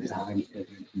Council want to have any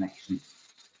further information.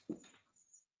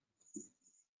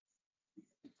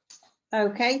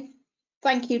 Okay,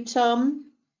 thank you, Tom.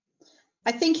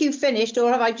 I think you finished,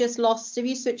 or have I just lost? Have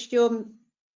you switched your?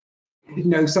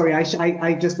 No, sorry,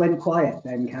 I just went quiet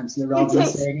then, Councillor, rather than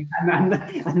saying,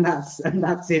 and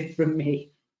that's it from me.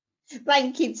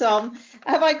 Thank you, Tom.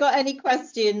 Have I got any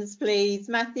questions, please?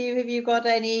 Matthew, have you got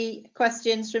any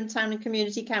questions from town and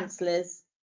community councillors?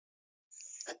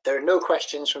 There are no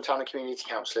questions from town and community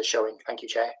councillors showing. Thank you,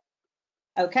 Chair.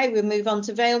 Okay, we'll move on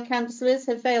to Vale councillors.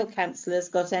 Have Vale councillors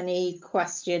got any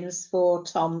questions for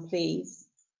Tom, please?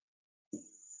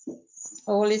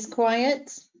 All is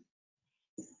quiet.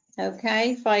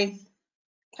 Okay, if I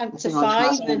count to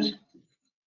 5, then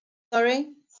sorry.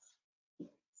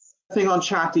 Nothing on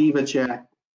chat either, Chair.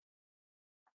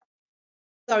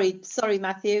 Sorry,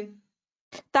 Matthew.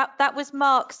 That was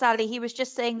Mark, Sally. He was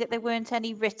just saying that there weren't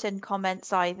any written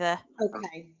comments either.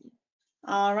 Okay.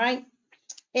 All right.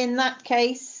 In that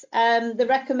case, the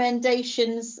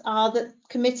recommendations are that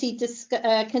committee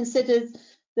considers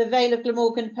the Vale of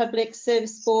Glamorgan Public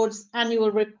Service Board's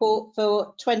annual report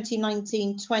for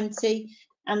 2019-20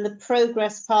 and the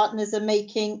progress partners are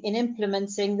making in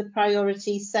implementing the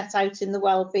priorities set out in the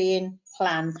wellbeing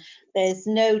plan. There's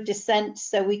no dissent,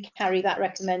 so we carry that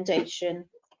recommendation.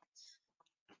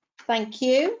 Thank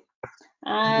you.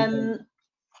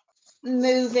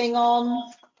 Moving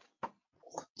on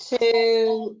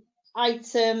to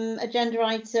agenda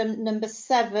item number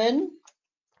 7.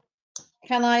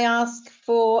 Can I ask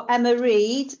for Emma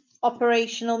Reid,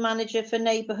 Operational Manager for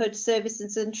Neighbourhood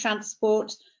Services and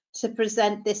Transport, to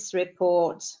present this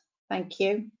report? Thank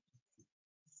you.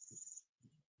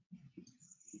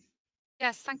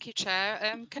 Yes, thank you,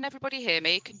 Chair. Can everybody hear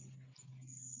me?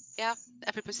 Yeah,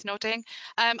 everybody's nodding.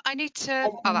 I need to,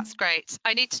 oh, that's great.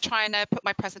 I need to try and put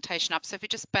my presentation up. So if you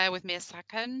just bear with me a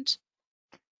second.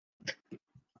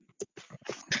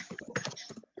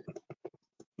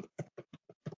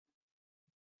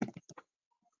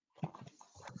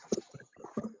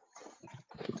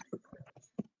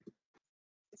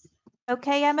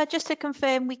 Okay, Emma, just to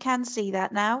confirm, we can see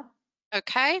that now.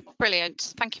 Okay,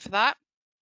 brilliant. Thank you for that.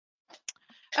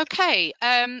 Okay,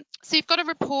 so you've got a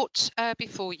report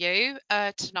before you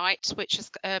tonight, which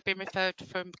has been referred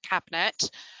from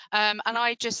Cabinet, and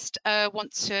I just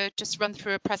want to just run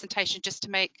through a presentation just to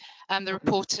make the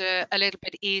report a little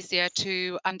bit easier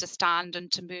to understand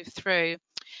and to move through.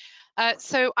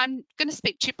 So I'm going to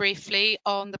speak to you briefly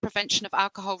on the prevention of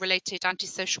alcohol-related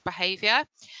antisocial behaviour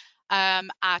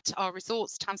at our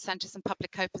resorts, town centres and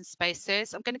public open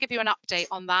spaces. I'm going to give you an update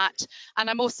on that, and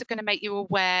I'm also going to make you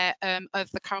aware of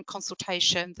the current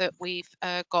consultation that we've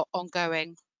got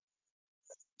ongoing.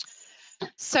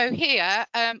 So here,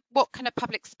 what can a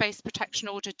public space protection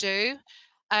order do?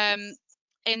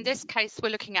 In this case, we're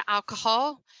looking at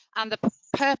alcohol, and the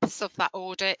purpose of that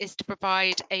order is to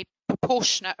provide a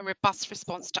proportionate and robust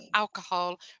response to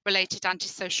alcohol-related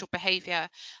antisocial behaviour.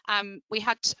 We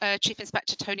had Chief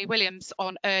Inspector Tony Williams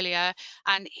on earlier,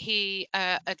 and he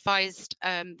advised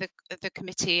the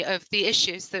committee of the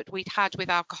issues that we'd had with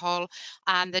alcohol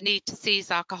and the need to seize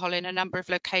alcohol in a number of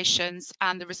locations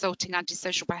and the resulting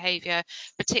antisocial behaviour,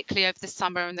 particularly over the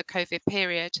summer and the COVID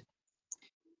period.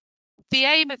 The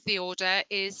aim of the order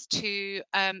is to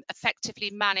effectively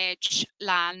manage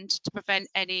land to prevent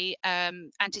any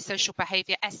antisocial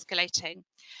behaviour escalating,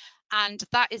 and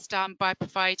that is done by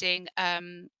providing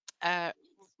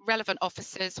relevant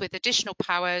officers with additional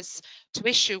powers to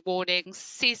issue warnings,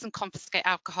 seize and confiscate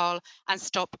alcohol and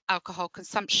stop alcohol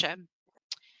consumption.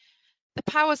 The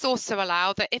powers also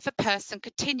allow that if a person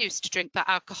continues to drink that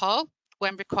alcohol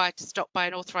when required to stop by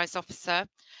an authorised officer,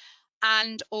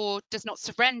 and or does not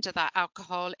surrender that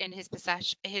alcohol in his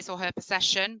or her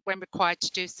possession when required to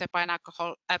do so by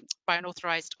an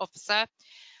authorised officer,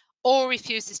 or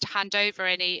refuses to hand over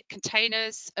any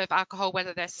containers of alcohol,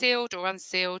 whether they're sealed or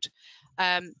unsealed.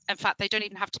 In fact, they don't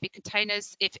even have to be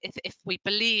containers. If we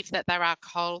believe that they're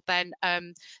alcohol, then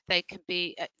they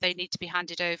need to be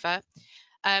handed over.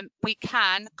 We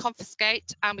can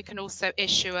confiscate, and we can also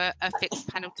issue a fixed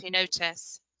penalty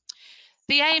notice.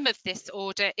 The aim of this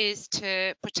order is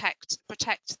to protect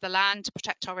the land, to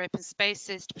protect our open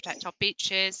spaces, to protect our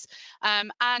beaches,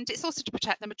 and it's also to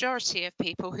protect the majority of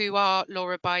people who are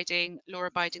law-abiding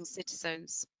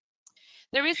citizens.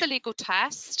 There is a legal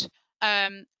test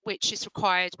which is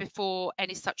required before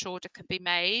any such order can be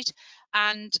made,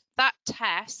 and that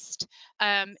test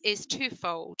is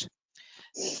twofold.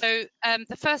 So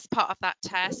the first part of that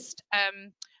test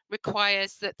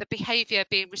requires that the behaviour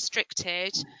being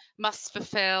restricted must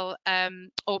fulfil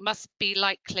or must be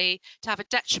likely to have a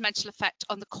detrimental effect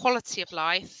on the quality of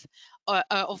life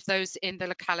of those in the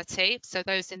locality, so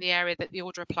those in the area that the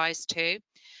order applies to.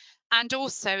 And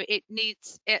also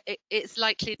it's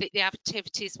likely that the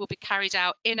activities will be carried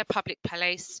out in a public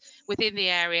place within the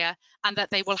area and that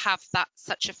they will have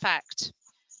such effect.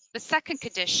 The second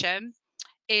condition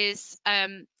is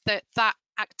that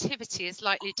activity is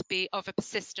likely to be of a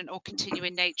persistent or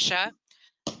continuing nature,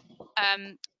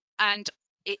 and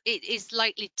it is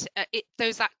likely to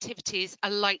those activities are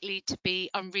likely to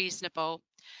be unreasonable,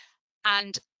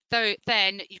 and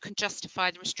then you can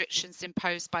justify the restrictions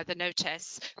imposed by the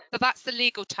notice. So that's the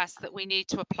legal test that we need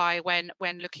to apply when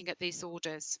looking at these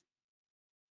orders.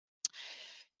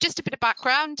 Just a bit of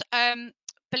background.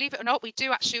 Believe it or not, we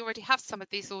do actually already have some of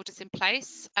these orders in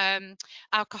place,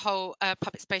 alcohol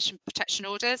public space protection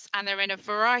orders, and they're in a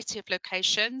variety of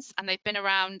locations, and they've been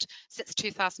around since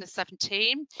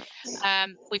 2017.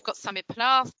 We've got some in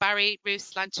Penarth, Barry,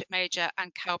 Roos, Lantwick Major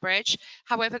and Cowbridge.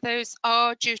 However, those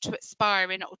are due to expire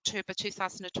in October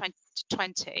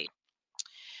 2020.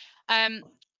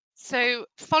 So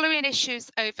following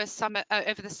issues over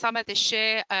the summer this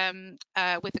year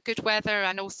with the good weather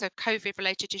and also COVID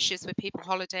related issues with people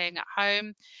holidaying at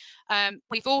home,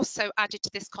 we've also added to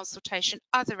this consultation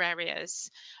other areas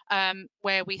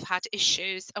where we've had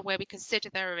issues and where we consider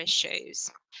there are issues.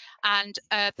 And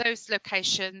those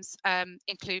locations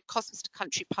include Cosmston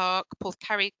Country Park,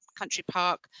 Porthcurry Country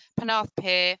Park, Penarth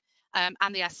Pier,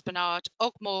 and the Esplanade,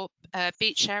 Ogmore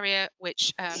Beach area,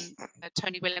 which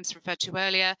Tony Williams referred to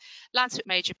earlier, Lantwick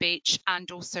Major Beach, and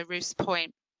also Roos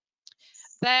Point.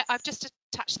 There, I've just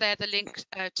attached there the link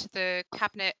to the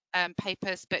Cabinet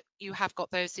papers, but you have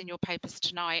got those in your papers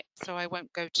tonight, so I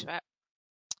won't go to it.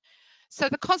 So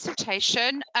the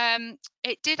consultation,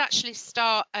 it did actually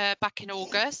start back in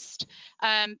August,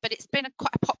 but it's been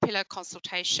quite a popular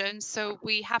consultation. So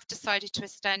we have decided to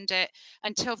extend it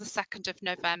until the 2nd of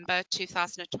November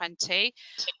 2020.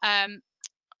 I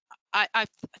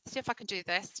see if I can do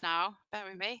this now, bear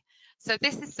with me. So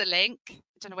this is the link. I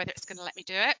don't know whether it's going to let me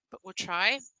do it, but we'll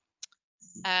try.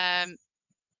 It's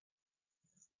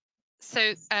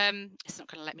not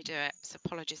going to let me do it, so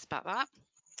apologies about that.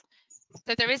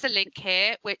 So there is a link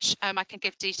here, which I can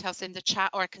give details in the chat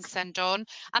or I can send on.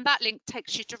 And that link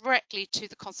takes you directly to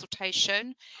the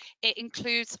consultation. It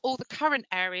includes all the current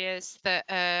areas that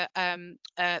are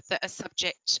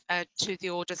subject to the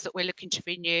orders that we're looking to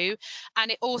renew.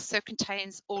 And it also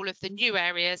contains all of the new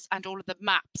areas and all of the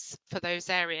maps for those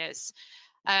areas.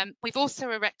 We've also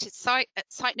erected site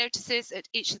notices at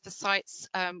each of the sites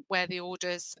where the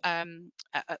orders will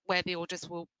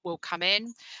come in,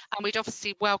 and we'd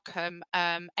obviously welcome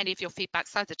any of your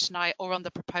feedbacks either tonight or on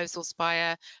the proposals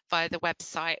via the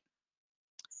website.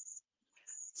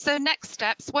 So next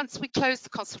steps, once we close the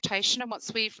consultation and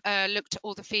once we've looked at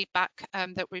all the feedback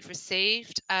that we've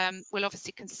received, we'll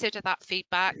obviously consider that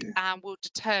feedback and we'll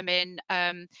determine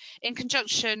in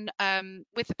conjunction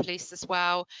with the police as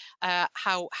well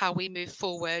how we move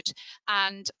forward.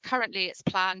 And currently it's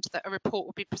planned that a report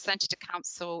will be presented to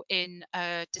council in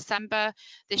December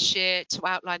this year to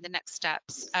outline the next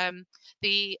steps.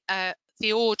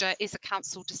 The order is a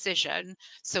council decision,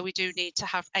 so we do need to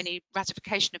have any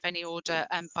ratification of any order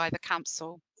by the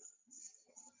council.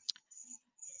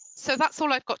 So that's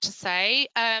all I've got to say.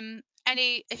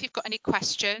 If you've got any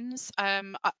questions,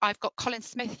 I've got Colin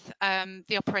Smith,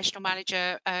 the operational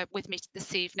manager, with me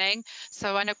this evening.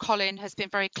 So I know Colin has been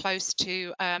very close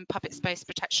to public space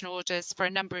protection orders for a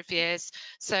number of years.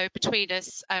 So between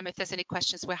us, if there's any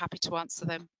questions, we're happy to answer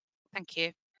them. Thank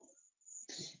you.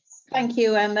 Thank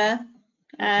you, Emma.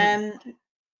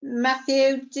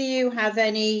 Matthew, do you have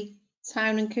any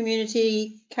Town and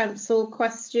Community Council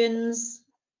questions?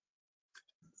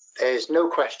 There's no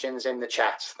questions in the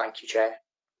chat. Thank you, Chair.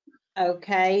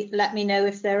 Okay, let me know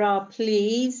if there are,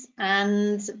 please.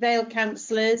 And Vale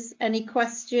councillors, any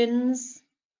questions?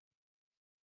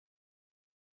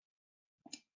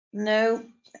 No.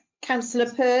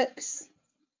 Councillor Perks?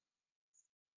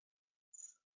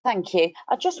 Thank you.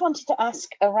 I just wanted to ask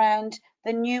around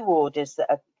the new orders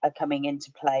that are coming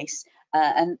into place,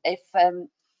 and if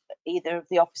either of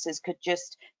the officers could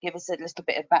just give us a little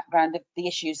bit of background of the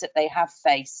issues that they have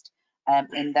faced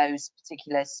in those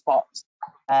particular spots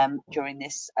during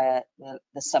this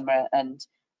the summer, and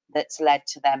that's led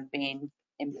to them being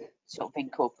sort of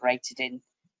incorporated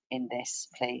in this,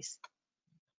 please.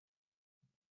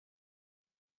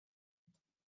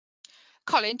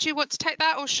 Colin, do you want to take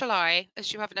that or shall I,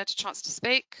 as you haven't had a chance to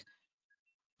speak?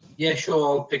 Yeah,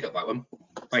 sure, I'll pick up that one.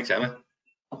 Thanks, Emma.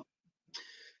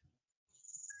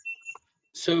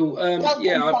 So, welcome,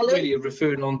 yeah, I'm Colin. really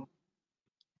referring on.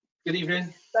 Good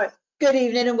evening. Sorry. Good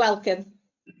evening and welcome.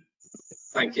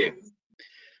 Thank you.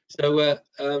 So,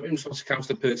 in response to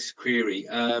Councillor Perks' query,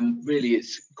 really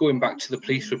it's going back to the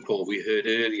police report we heard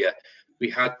earlier.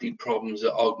 We had the problems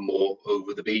at Ogmore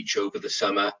over the beach over the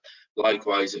summer,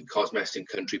 likewise at Cosmeston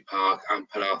Country Park and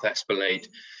Penarth Esplanade.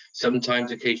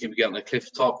 Sometimes, occasionally, we get on the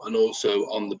cliff top and also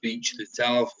on the beach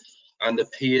itself. And the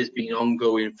pier's been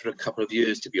ongoing for a couple of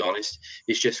years, to be honest.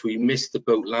 It's just we missed the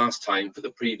boat last time for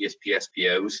the previous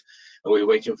PSPOs, and we're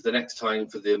waiting for the next time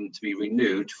for them to be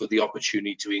renewed for the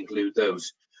opportunity to include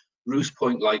those. Roos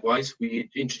Point, likewise, we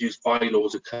introduced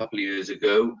bylaws a couple of years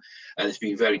ago, and it's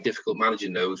been very difficult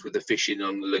managing those with the fishing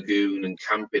on the lagoon and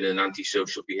camping and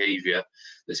antisocial behaviour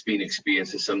that's been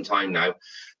experienced for some time now.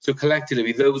 So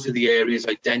collectively, those are the areas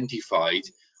identified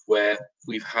where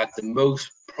we've had the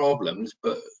most problems,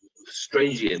 but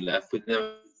strangely enough, we've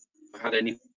never had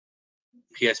any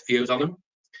PSPOs on them.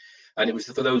 And it was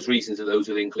for those reasons that those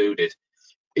were included.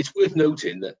 It's worth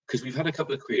noting that because we've had a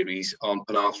couple of queries on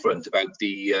Penarth front about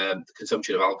the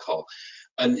consumption of alcohol,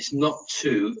 and it's not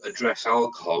to address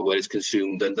alcohol where it's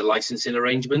consumed under licensing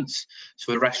arrangements,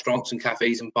 so for restaurants and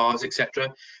cafes and bars,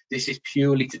 etc. This is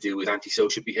purely to do with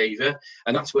antisocial behaviour,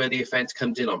 and that's where the offence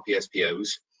comes in on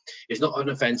PSPOs. It's not an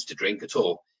offence to drink at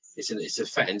all. It's an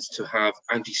offence to have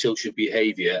antisocial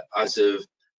behaviour as of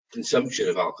consumption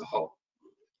of alcohol.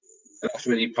 And that's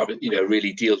really probably,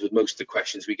 really deals with most of the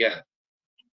questions we get.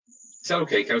 Is that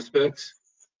okay, Councillor Perks?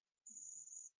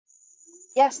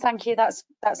 Yes, thank you. That's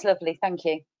lovely. Thank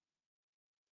you.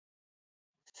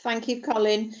 Thank you,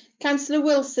 Colin. Councillor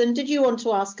Wilson, did you want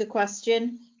to ask a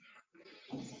question?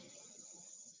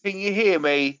 Can you hear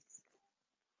me?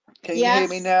 Yes. You hear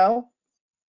me now?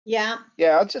 Yeah.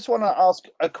 Yeah, I just want to ask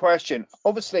a question.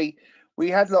 Obviously, we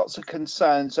had lots of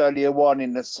concerns earlier on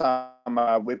in the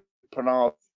summer with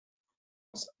Penarth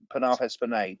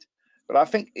Esplanade, but I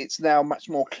think it's now much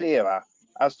more clearer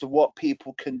as to what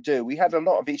people can do. We had a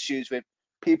lot of issues with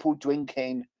people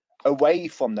drinking away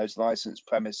from those licensed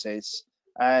premises,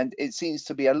 and it seems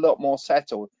to be a lot more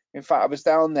settled. In fact, I was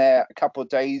down there a couple of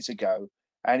days ago,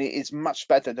 and it is much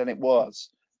better than it was.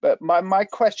 But my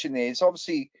question is,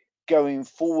 obviously, going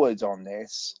forward on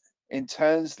this, in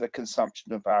terms of the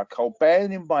consumption of alcohol,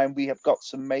 bearing in mind we have got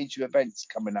some major events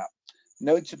coming up,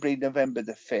 notably November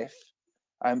the 5th,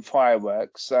 and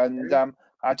fireworks, and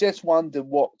I just wonder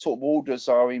what sort of orders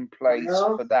are in place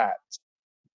for that,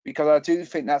 because I do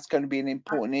think that's going to be an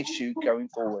important issue going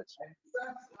forward.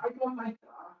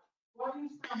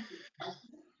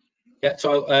 Yeah,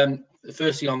 so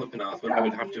firstly on the Penarth one, I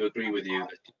would have to agree with you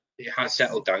that it has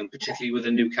settled down, particularly with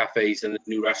the new cafes and the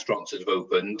new restaurants that have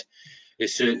opened. It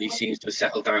certainly seems to have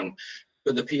settled down.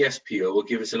 But the PSPO will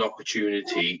give us an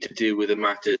opportunity to deal with the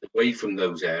matters away from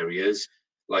those areas,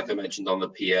 like I mentioned on the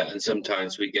pier, and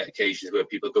sometimes we get occasions where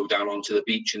people go down onto the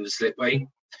beach in the slipway.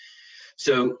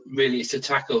 So really it's to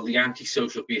tackle the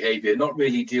antisocial behaviour, not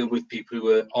really deal with people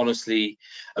who are honestly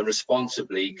and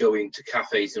responsibly going to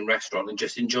cafes and restaurants and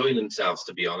just enjoying themselves,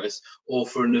 to be honest, or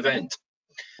for an event.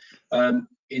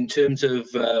 In terms of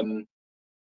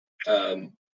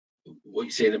what you're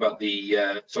saying about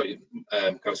the, sorry,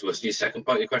 Councillor Wilson, your second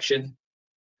part of your question?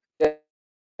 Yeah,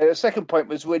 the second point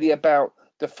was really about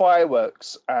the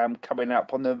fireworks coming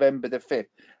up on November the 5th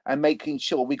and making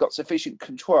sure we got sufficient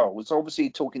controls,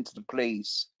 obviously talking to the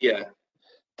police. Yeah.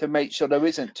 To make sure there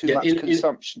isn't too much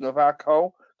consumption of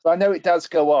alcohol. So I know it does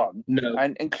go on. No.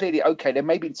 And clearly, okay, there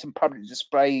may be some public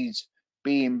displays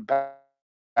being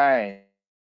banned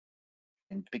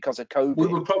because of COVID. We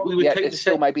would probably take there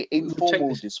still maybe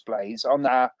informal displays on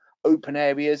our open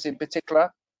areas in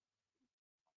particular.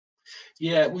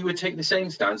 Yeah, we would take the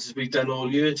same stance as we've done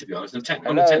all year, to be honest. On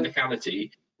Hello. a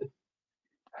technicality.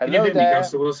 Can you Hello hear there. me,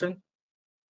 Councillor Wilson?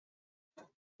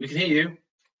 We can hear you.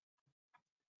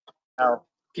 Oh,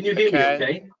 can you hear me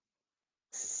okay?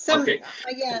 Okay.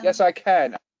 Yes, I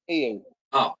can. I hear you.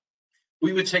 Ah,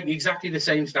 we would take exactly the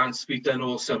same stance we've done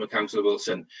all summer, Councillor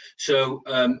Wilson. So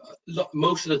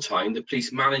most of the time, the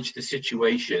police manage the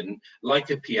situation like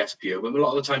a PSPO, but a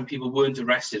lot of the time people weren't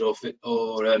arrested or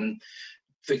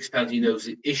fixed penalty notice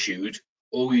issued.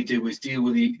 All we do is deal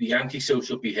with the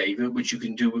antisocial behaviour, which you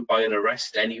can do by an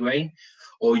arrest anyway,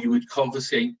 or you would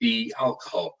confiscate the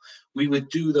alcohol. We would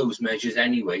do those measures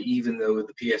anyway, even though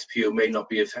the PSPO may not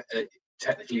be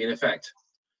technically in effect.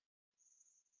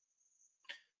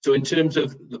 So in terms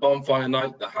of the bonfire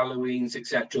night, the Halloweens,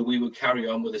 etc., we would carry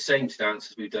on with the same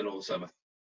stance as we've done all summer.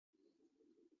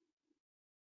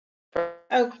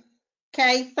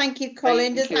 Okay, thank you,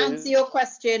 Colin. Does that answer your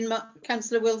question,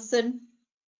 Councillor Wilson?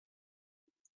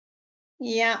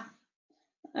 Yeah.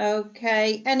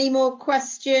 Okay. Any more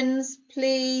questions,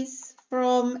 please,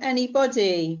 from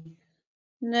anybody?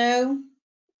 No?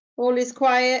 All is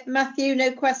quiet. Matthew,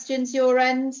 no questions your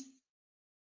end?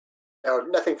 No,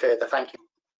 nothing further, thank you.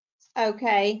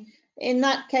 Okay. In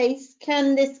that case,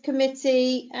 can this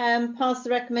committee pass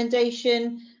the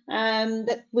recommendation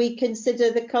that we consider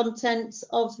the contents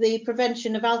of the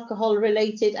prevention of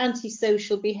alcohol-related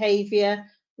antisocial behaviour,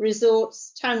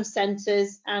 resorts, town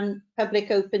centres and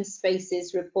public open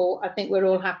spaces report? I think we're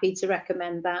all happy to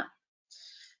recommend that.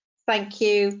 Thank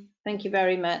you. Thank you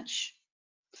very much.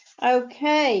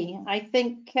 Okay, I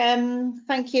think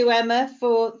thank you, Emma,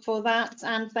 for that,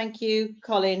 and thank you,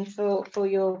 Colin, for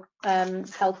your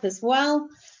help as well.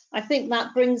 I think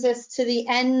that brings us to the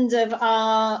end of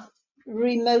our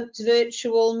remote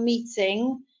virtual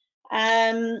meeting.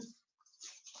 Could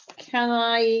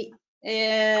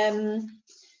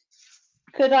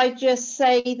I just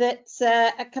say that,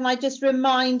 can I just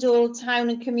remind all town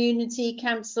and community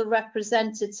council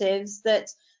representatives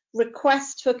that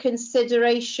request for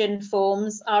consideration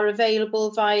forms are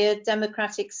available via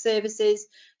Democratic Services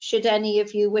should any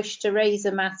of you wish to raise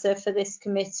a matter for this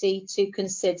committee to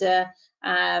consider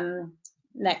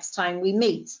next time we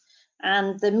meet.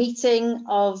 And the meeting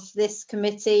of this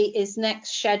committee is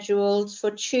next scheduled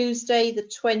for Tuesday, the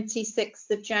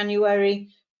 26th of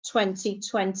January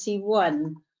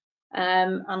 2021.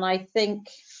 And I think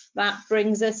that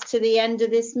brings us to the end of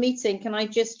this meeting. Can I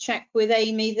just check with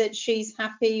Amy that she's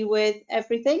happy with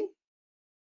everything?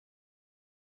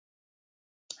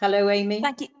 Hello, Amy.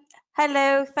 Thank you.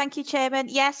 Hello, thank you, Chairman.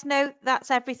 Yes, no,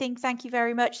 that's everything. Thank you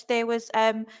very much. There was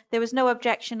no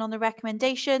objection on the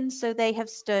recommendations, so they have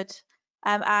stood.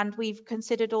 And we've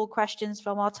considered all questions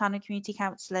from our town and community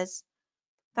councillors.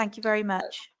 Thank you very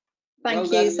much.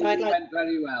 Thank you. So I'd like... went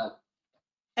very well.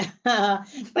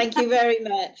 Thank you very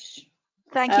much.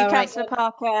 Thank you, All right. Councillor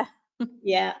Parker.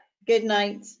 Yeah. Good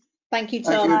night. Thank you,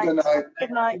 Thank Tom. you. Good night.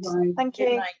 Good night. Good night. Thank Good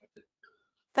you. night.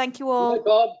 Thank you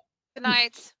all. Good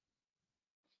night.